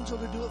send an angel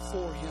to do it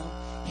for Him.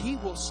 He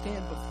will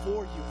stand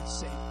before you and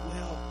say,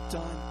 well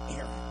done,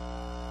 Aaron.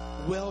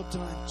 Well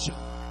done, John.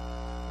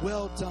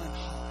 Well done,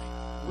 Holly.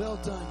 Well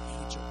done,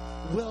 Angel.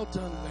 Well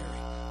done, Larry.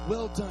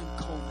 Well done,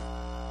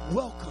 Coleman.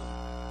 Welcome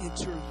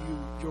into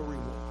your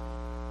reward.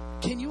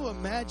 Can you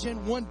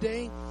imagine one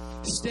day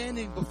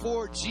standing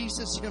before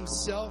Jesus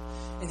himself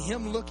and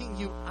him looking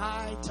you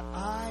eye to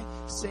eye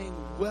saying,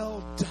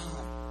 well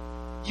done.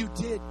 You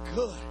did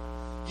good.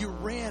 You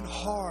ran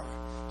hard.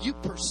 You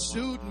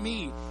pursued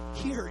me.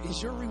 Here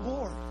is your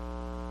reward.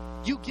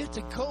 You get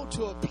to go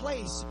to a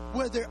place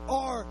where there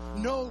are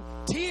no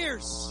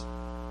tears.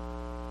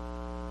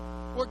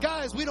 Where,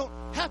 guys, we don't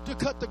have to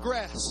cut the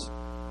grass.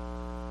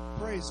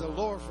 Praise the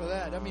Lord for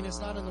that. I mean, it's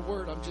not in the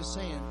Word. I'm just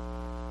saying.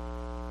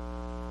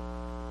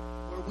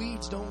 Where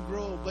weeds don't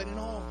grow. But in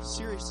all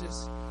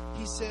seriousness,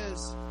 he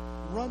says,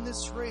 run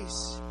this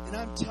race. And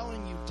I'm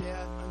telling you,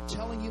 Dad, I'm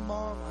telling you,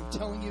 Mom, I'm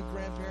telling you,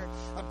 grandparent,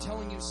 I'm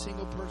telling you,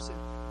 single person,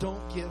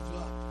 don't give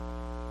up.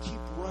 Keep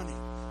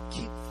running.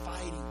 Keep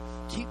fighting.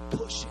 Keep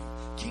pushing.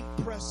 Keep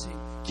pressing.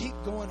 Keep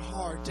going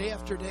hard day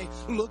after day.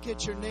 Look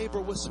at your neighbor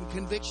with some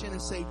conviction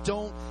and say,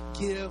 don't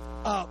give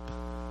up.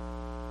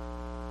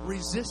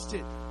 Resist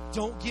it.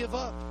 Don't give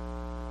up.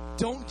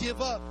 Don't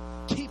give up.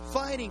 Keep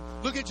fighting.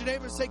 Look at your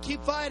neighbor and say,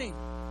 keep fighting.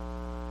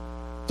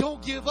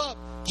 Don't give up.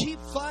 Keep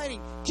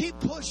fighting. Keep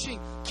pushing.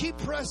 Keep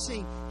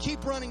pressing.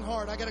 Keep running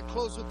hard. I got to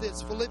close with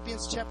this.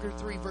 Philippians chapter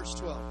 3, verse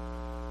 12.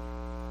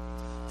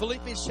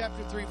 Philippians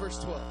chapter 3, verse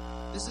 12.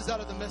 This is out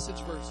of the Message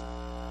version.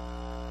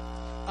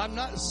 I'm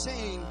not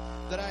saying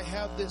that I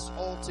have this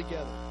all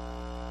together.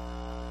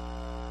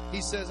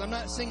 He says, I'm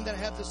not saying that I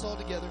have this all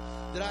together,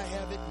 that I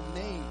have it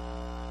made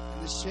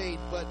in the shade,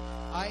 but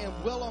I am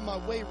well on my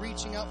way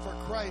reaching out for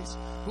Christ,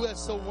 who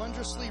has so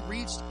wondrously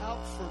reached out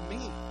for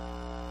me.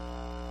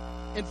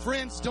 And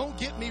friends, don't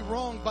get me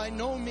wrong. By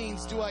no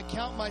means do I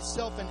count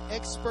myself an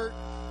expert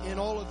in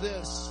all of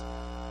this,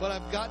 but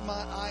I've got my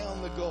eye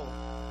on the goal.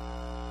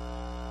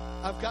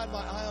 I've got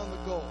my eye on the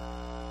goal,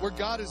 where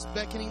God is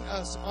beckoning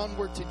us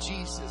onward to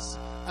Jesus.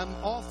 I'm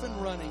off and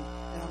running,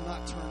 and I'm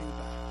not turning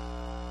back.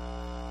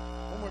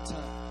 One more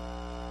time.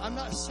 I'm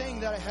not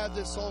saying that I have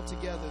this all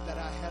together, that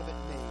I have it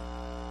made,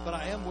 but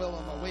I am well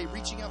on my way,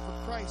 reaching out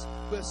for Christ,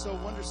 who has so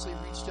wondrously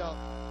reached out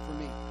for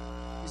me.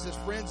 He says,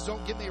 friends,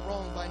 don't get me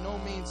wrong. By no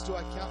means do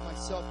I count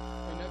myself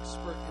an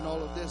expert in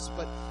all of this,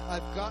 but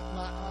I've got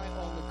my eye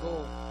on the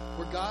goal,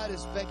 where God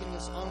is beckoning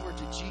us onward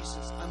to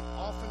Jesus. I'm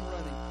off and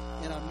running,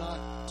 and I'm not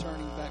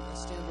turning back.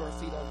 Let's stand to our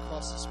feet all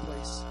across this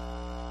place.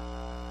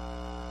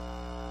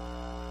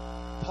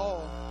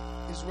 Paul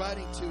is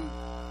writing to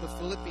the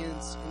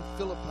Philippians in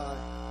Philippi,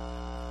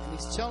 and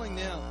he's telling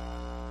them,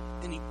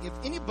 and if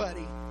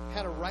anybody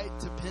had a right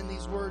to pen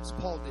these words,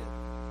 Paul did.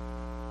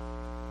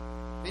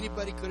 If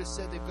anybody could have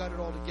said they've got it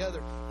all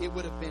together, it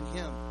would have been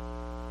him.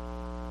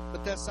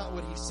 But that's not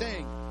what he's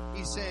saying.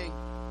 He's saying,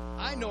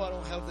 I know I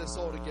don't have this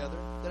all together,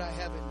 that I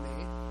haven't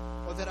made,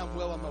 or that I'm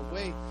well on my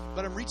way,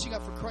 but I'm reaching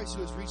out for Christ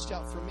who has reached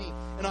out for me,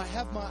 and I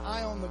have my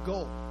eye on the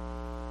goal.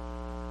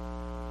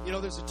 You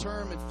know, there's a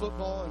term in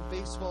football and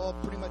baseball,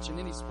 pretty much in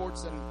any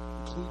sports that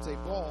includes a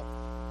ball,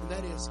 and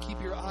that is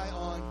keep your eye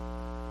on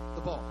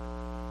the ball.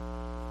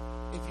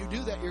 If you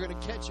do that, you're going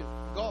to catch it.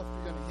 Golf,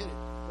 you're going to hit it.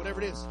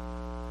 Whatever it is.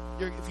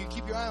 If you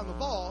keep your eye on the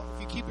ball,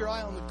 if you keep your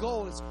eye on the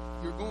goal,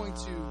 you're going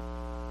to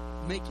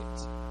make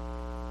it.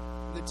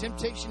 The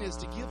temptation is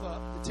to give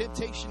up. The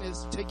temptation is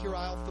to take your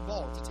eye off the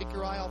ball, to take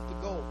your eye off the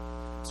goal,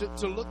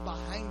 to look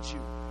behind you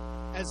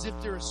as if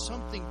there is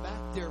something back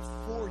there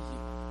for you.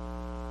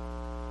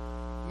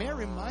 May I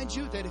remind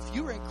you that if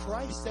you're in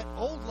Christ, that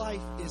old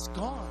life is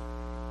gone.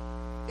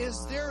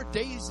 Is there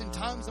days and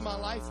times in my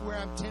life where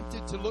I'm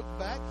tempted to look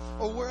back,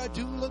 or where I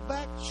do look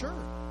back? Sure.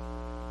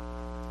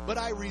 But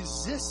I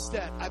resist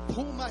that. I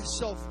pull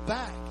myself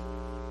back.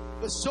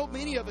 But so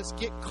many of us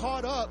get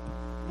caught up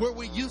where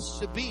we used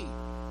to be,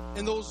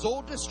 in those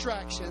old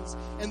distractions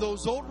and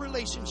those old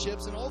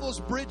relationships and all those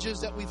bridges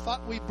that we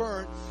thought we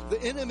burned.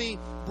 The enemy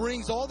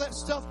brings all that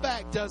stuff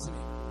back, doesn't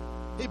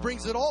he? He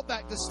brings it all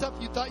back. The stuff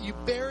you thought you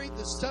buried,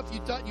 the stuff you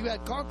thought you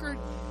had conquered,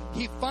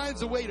 he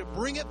finds a way to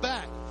bring it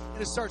back.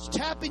 And it starts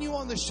tapping you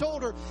on the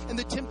shoulder. And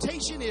the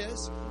temptation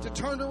is to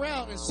turn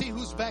around and see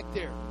who's back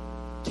there.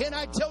 Can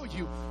I tell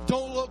you,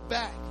 don't look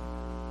back.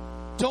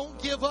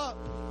 Don't give up.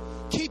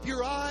 Keep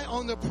your eye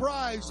on the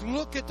prize.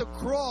 Look at the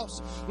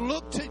cross.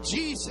 Look to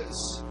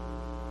Jesus.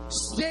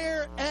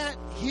 Stare at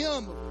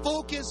Him.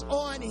 Focus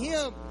on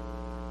Him.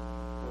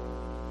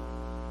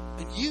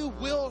 And you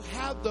will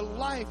have the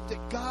life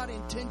that God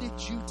intended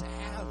you to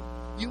have.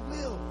 You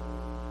will.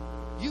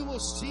 You will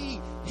see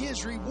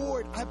His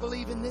reward, I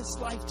believe, in this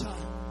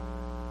lifetime.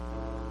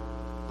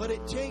 But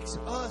it takes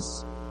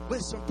us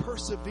with some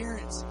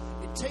perseverance.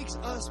 It takes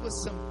us with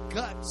some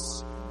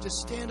guts to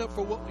stand up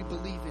for what we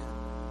believe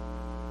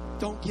in.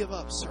 Don't give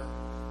up, sir.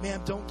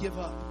 Ma'am, don't give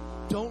up.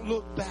 Don't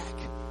look back.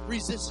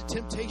 Resist the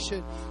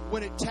temptation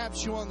when it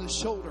taps you on the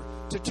shoulder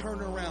to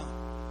turn around.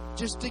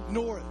 Just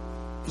ignore it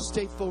and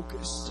stay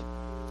focused.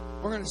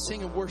 We're going to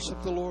sing and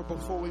worship the Lord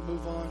before we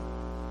move on.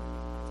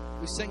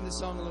 We sang this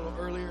song a little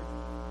earlier.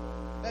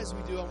 As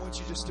we do, I want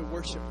you just to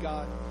worship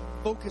God.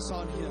 Focus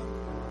on Him.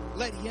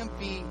 Let Him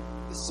be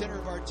the center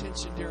of our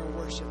attention during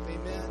worship.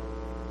 Amen.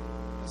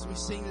 As we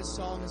sing this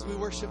song, as we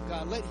worship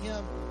God, let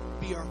Him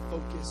be our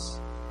focus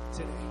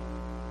today.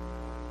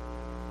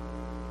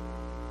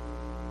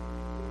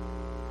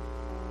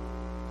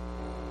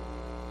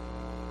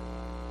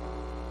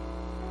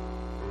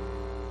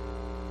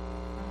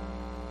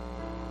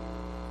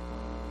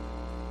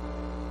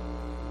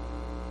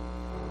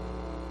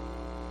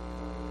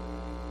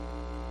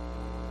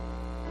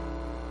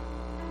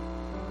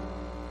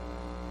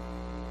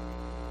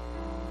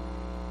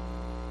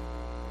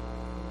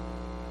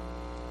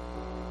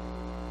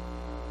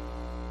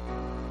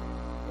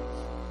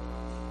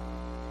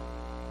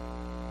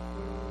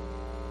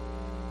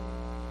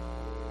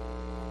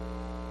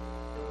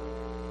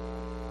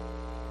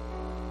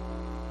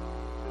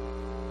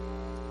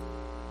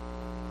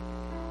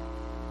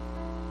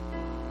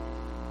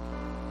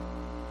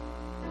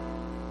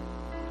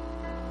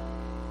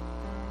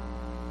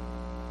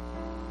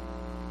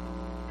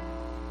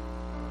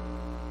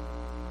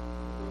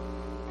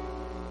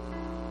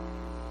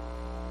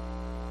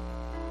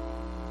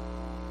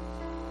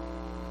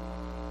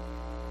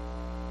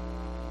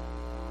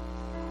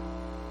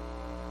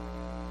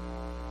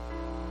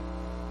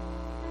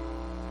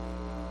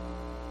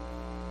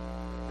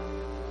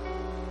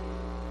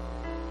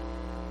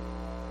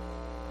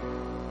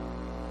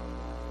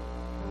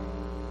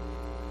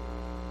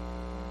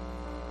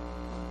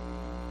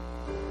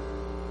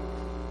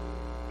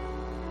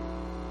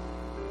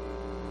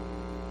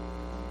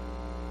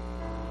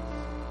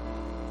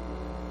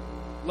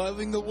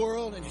 Loving the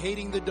world and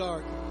hating the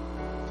dark.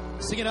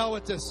 Sing it out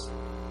with us.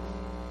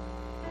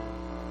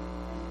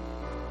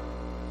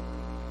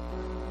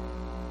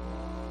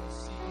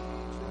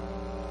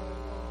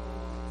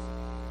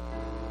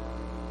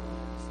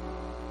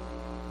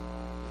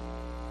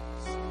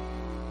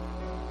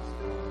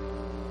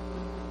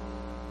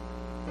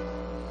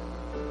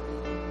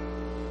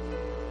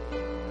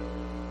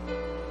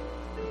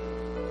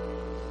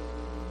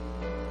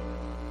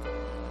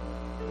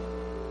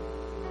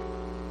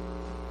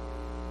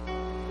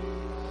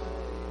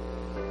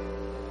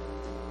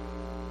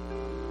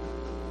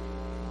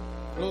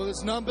 Oh,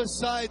 there's none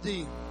beside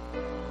thee.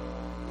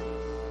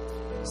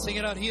 Sing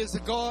it out. He is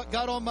the God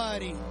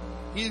Almighty.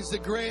 He is the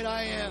great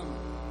I am.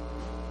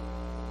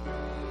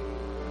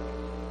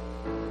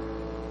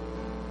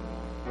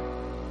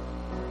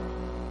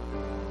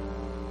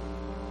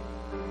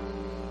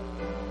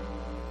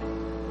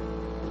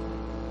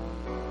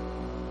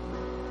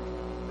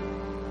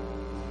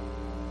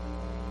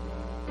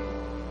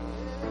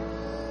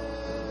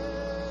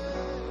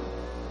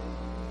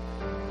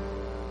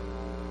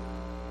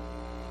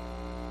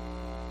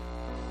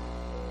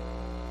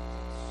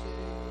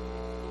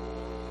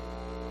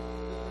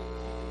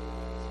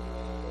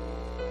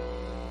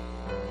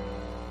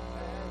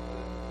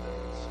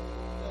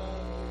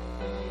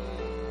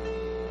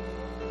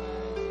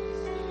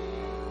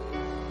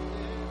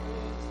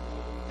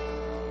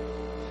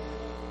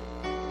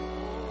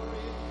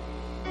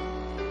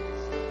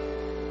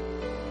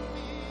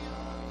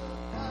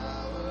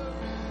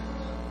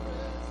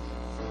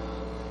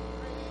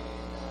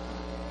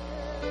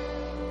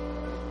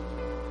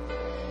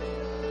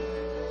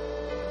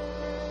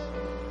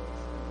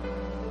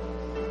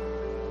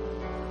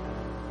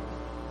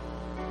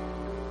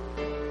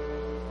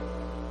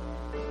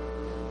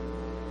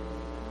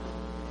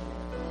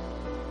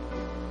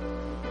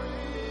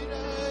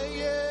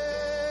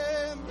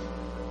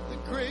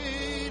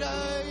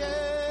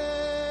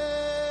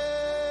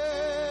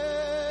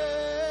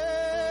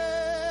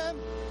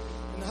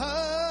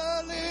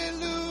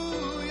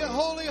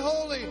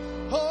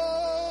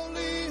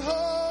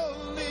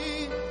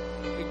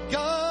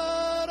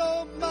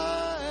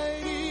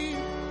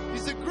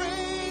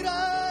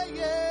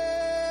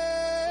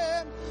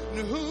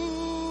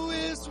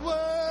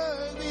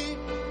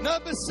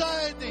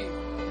 Beside thee.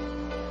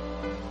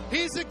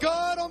 He's the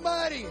God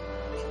Almighty.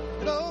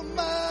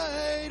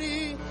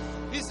 Almighty.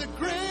 He's the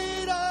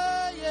great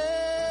I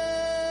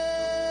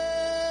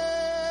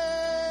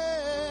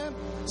am.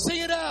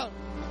 Sing it out.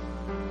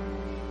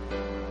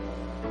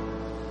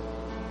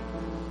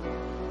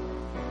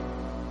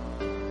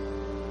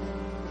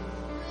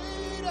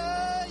 Great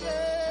I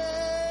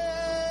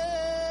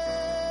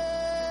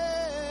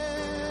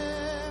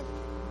am.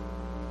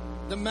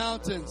 The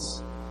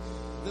mountains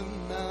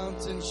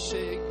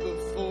shake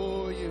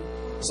before you.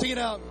 Sing it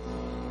out.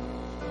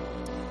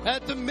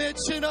 At the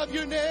mention of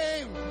your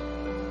name,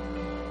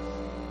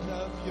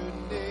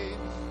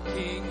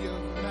 King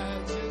of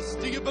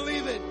majesty. Do you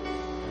believe it?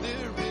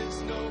 There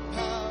is no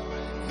power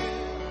in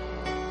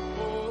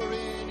hell or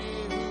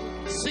any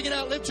who. Sing it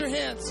out. Lift your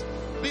hands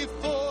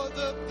before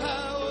the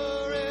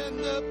power and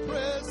the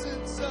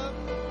presence of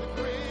the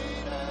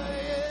great I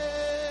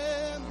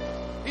am.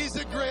 He's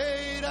the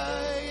great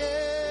I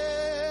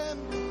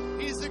am.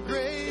 He's the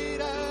great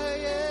I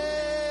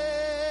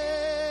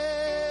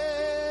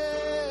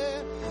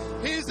am.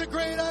 He's the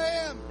great I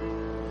am.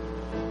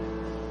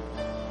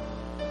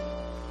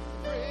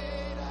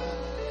 Great I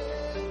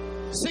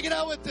am. Sing it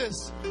out with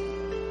this.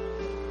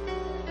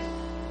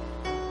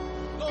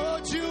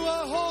 Lord, you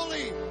are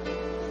holy.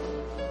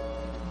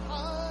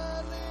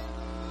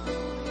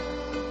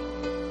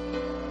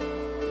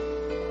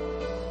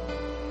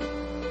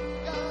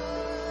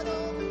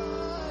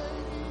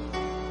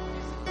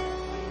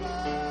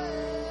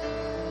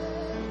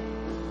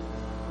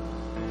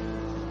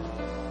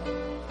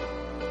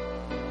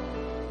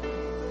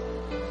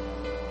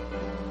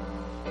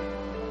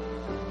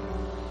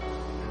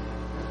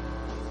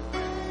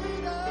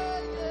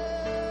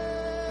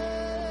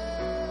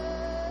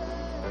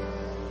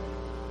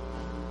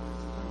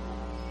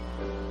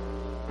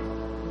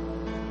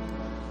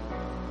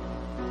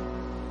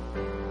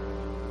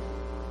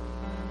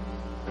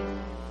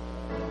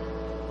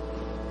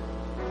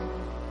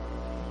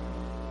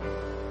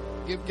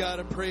 Give God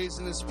a praise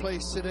in this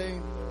place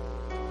today.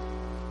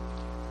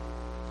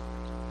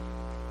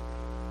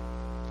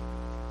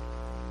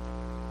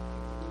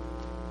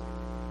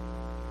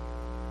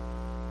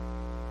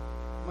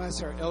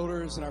 As our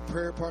elders and our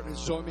prayer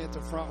partners join me at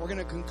the front, we're going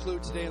to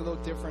conclude today a little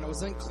different. It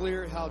was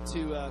unclear how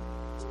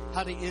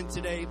to end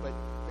today, but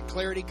the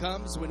clarity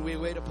comes when we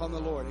wait upon the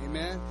Lord.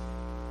 Amen.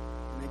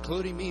 And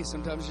including me,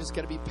 sometimes you just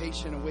got to be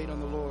patient and wait on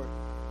the Lord.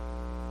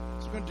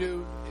 So we're going to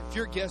do, if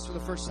you're a guest for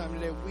the first time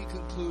today, we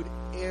conclude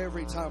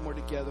every time we're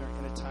together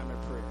in a time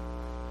of prayer.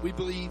 We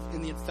believe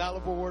in the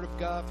infallible Word of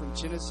God from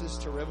Genesis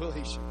to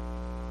Revelation.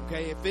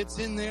 Okay, if it's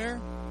in there,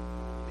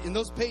 in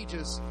those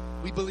pages,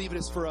 we believe it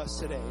is for us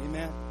today.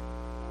 Amen.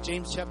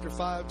 James chapter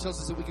 5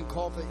 tells us that we can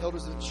call for the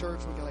elders of the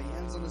church. We can lay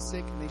hands on the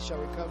sick and they shall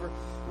recover.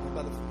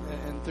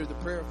 And through the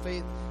prayer of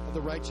faith of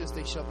the righteous,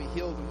 they shall be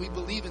healed. And we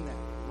believe in that.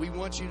 We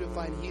want you to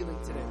find healing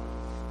today.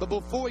 But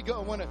before we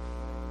go,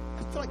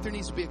 I feel like there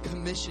needs to be a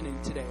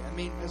commissioning today. I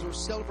mean, as we're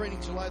celebrating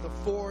July the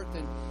 4th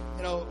and,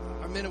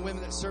 our men and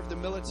women that serve the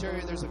military,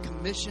 there's a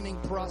commissioning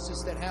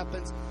process that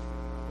happens.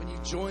 When you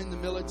join the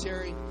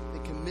military, they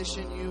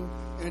commission you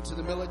into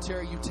the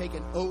military. You take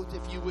an oath,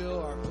 if you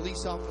will, our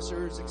police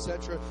officers,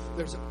 etc.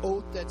 There's an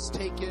oath that's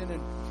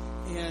taken,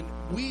 and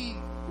we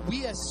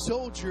as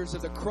soldiers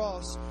of the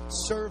cross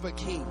serve a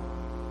king.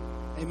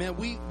 Amen.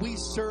 We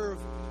serve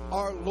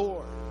our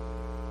Lord.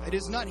 It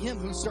is not him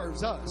who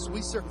serves us.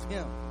 We serve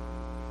him.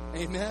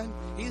 Amen.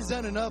 He's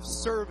done enough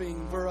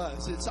serving for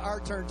us. It's our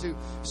turn to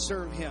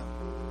serve him.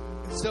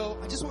 So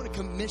I just want to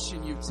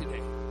commission you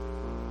today.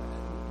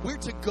 We're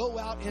to go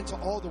out into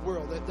all the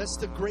world. That's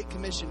the Great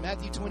Commission.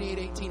 Matthew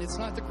 28:18. It's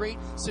not the great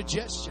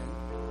suggestion.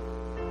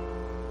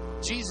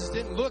 Jesus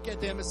didn't look at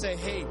them and say,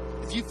 hey,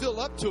 if you feel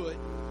up to it,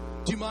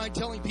 do you mind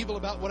telling people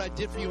about what I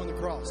did for you on the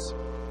cross?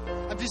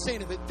 I'm just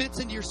saying, if it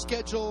fits into your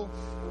schedule,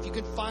 if you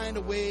can find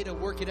a way to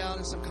work it out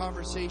in some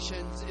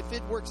conversations, if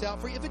it works out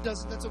for you, if it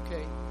doesn't, that's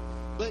okay.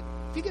 But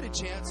if you get a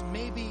chance,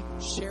 maybe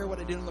share what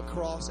I did on the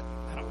cross.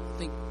 I don't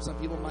think some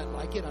people might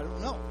like it. I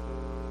don't know.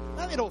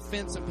 I mean, it'll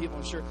offend some people,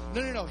 I'm sure.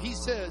 No. He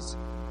says,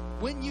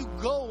 when you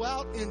go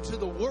out into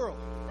the world,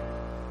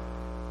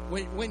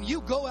 when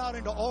you go out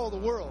into all the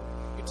world,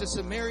 into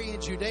Samaria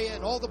and Judea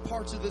and all the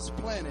parts of this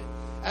planet,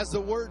 as the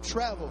word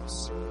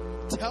travels,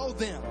 tell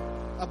them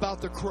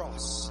about the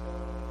cross.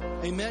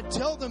 Amen.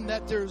 Tell them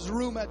that there's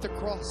room at the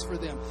cross for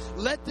them.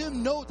 Let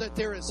them know that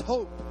there is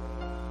hope,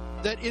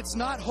 that it's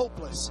not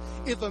hopeless.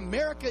 If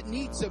America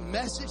needs a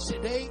message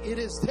today, it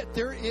is that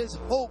there is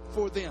hope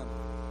for them.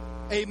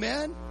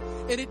 Amen.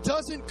 And it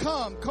doesn't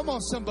come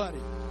on somebody.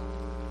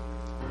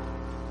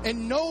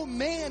 And no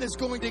man is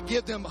going to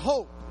give them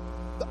hope.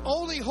 The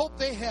only hope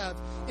they have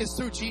is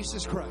through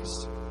Jesus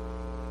Christ.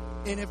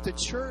 And if the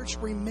church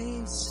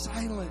remains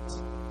silent,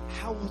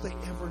 how will they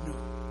ever know?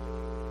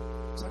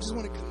 So I just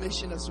want to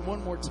commission us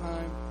one more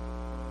time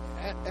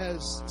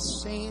as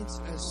saints,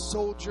 as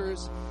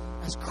soldiers,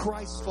 as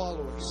Christ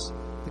followers.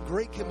 The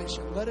Great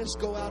Commission. Let us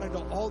go out into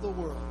all the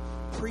world,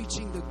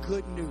 preaching the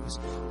good news,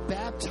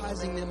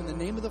 baptizing them in the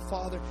name of the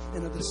Father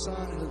and of the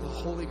Son and of the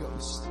Holy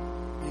Ghost.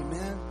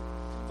 Amen.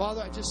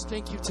 Father, I just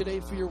thank you today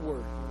for your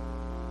word.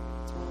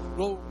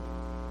 Lord,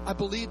 I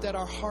believe that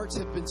our hearts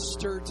have been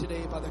stirred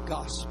today by the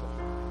gospel,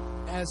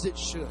 as it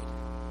should.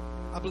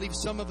 I believe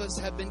some of us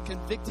have been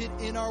convicted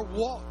in our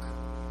walk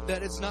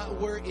that it's not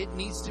where it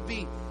needs to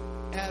be,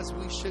 as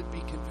we should be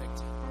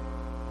convicted,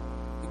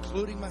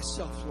 including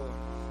myself, Lord.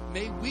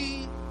 May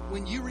we,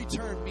 when you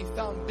return, be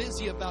found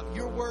busy about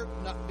your work,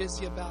 not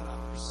busy about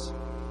ours.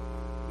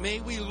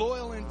 May we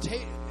toil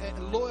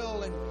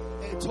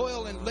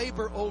and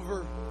labor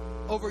over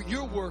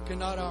your work and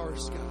not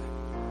ours, God.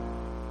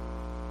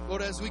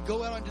 Lord, as we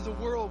go out into the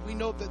world, we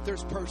know that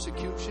there's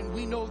persecution.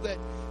 We know that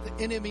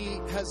the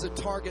enemy has a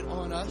target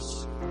on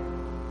us.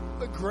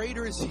 But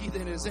greater is he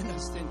that is in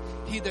us than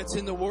he that's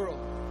in the world.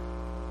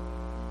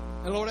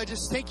 And Lord, I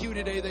just thank you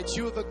today that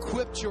you have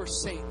equipped your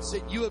saints,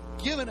 that you have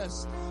given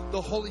us the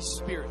Holy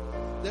Spirit,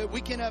 that we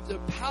can have the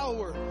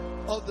power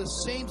of the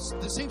same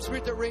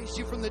Spirit that raised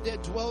you from the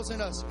dead dwells in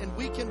us, and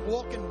we can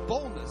walk in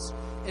boldness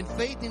and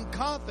faith and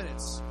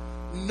confidence,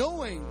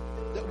 knowing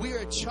that we are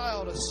a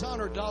child, a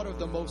son or daughter of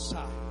the Most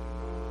High.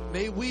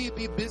 May we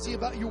be busy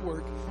about your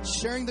work,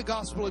 sharing the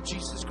gospel of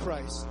Jesus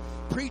Christ,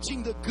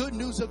 preaching the good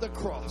news of the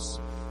cross,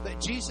 that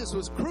Jesus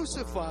was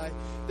crucified,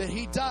 that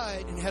he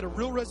died and had a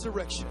real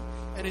resurrection,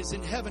 and is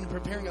in heaven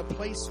preparing a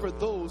place for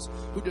those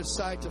who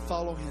decide to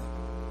follow him.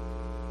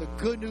 The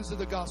good news of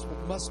the gospel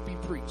must be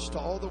preached to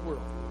all the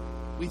world.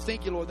 We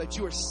thank you, Lord, that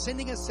you are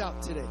sending us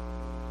out today,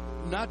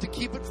 not to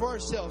keep it for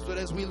ourselves, but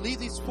as we leave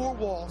these four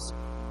walls,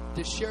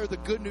 to share the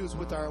good news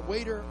with our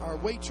waiter, our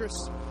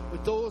waitress,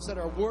 with those at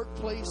our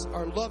workplace,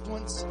 our loved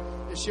ones,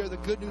 to share the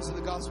good news of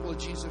the gospel of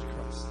Jesus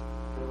Christ.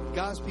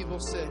 God's people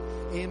said,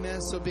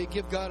 amen. So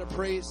give God a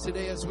praise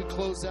today as we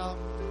close out.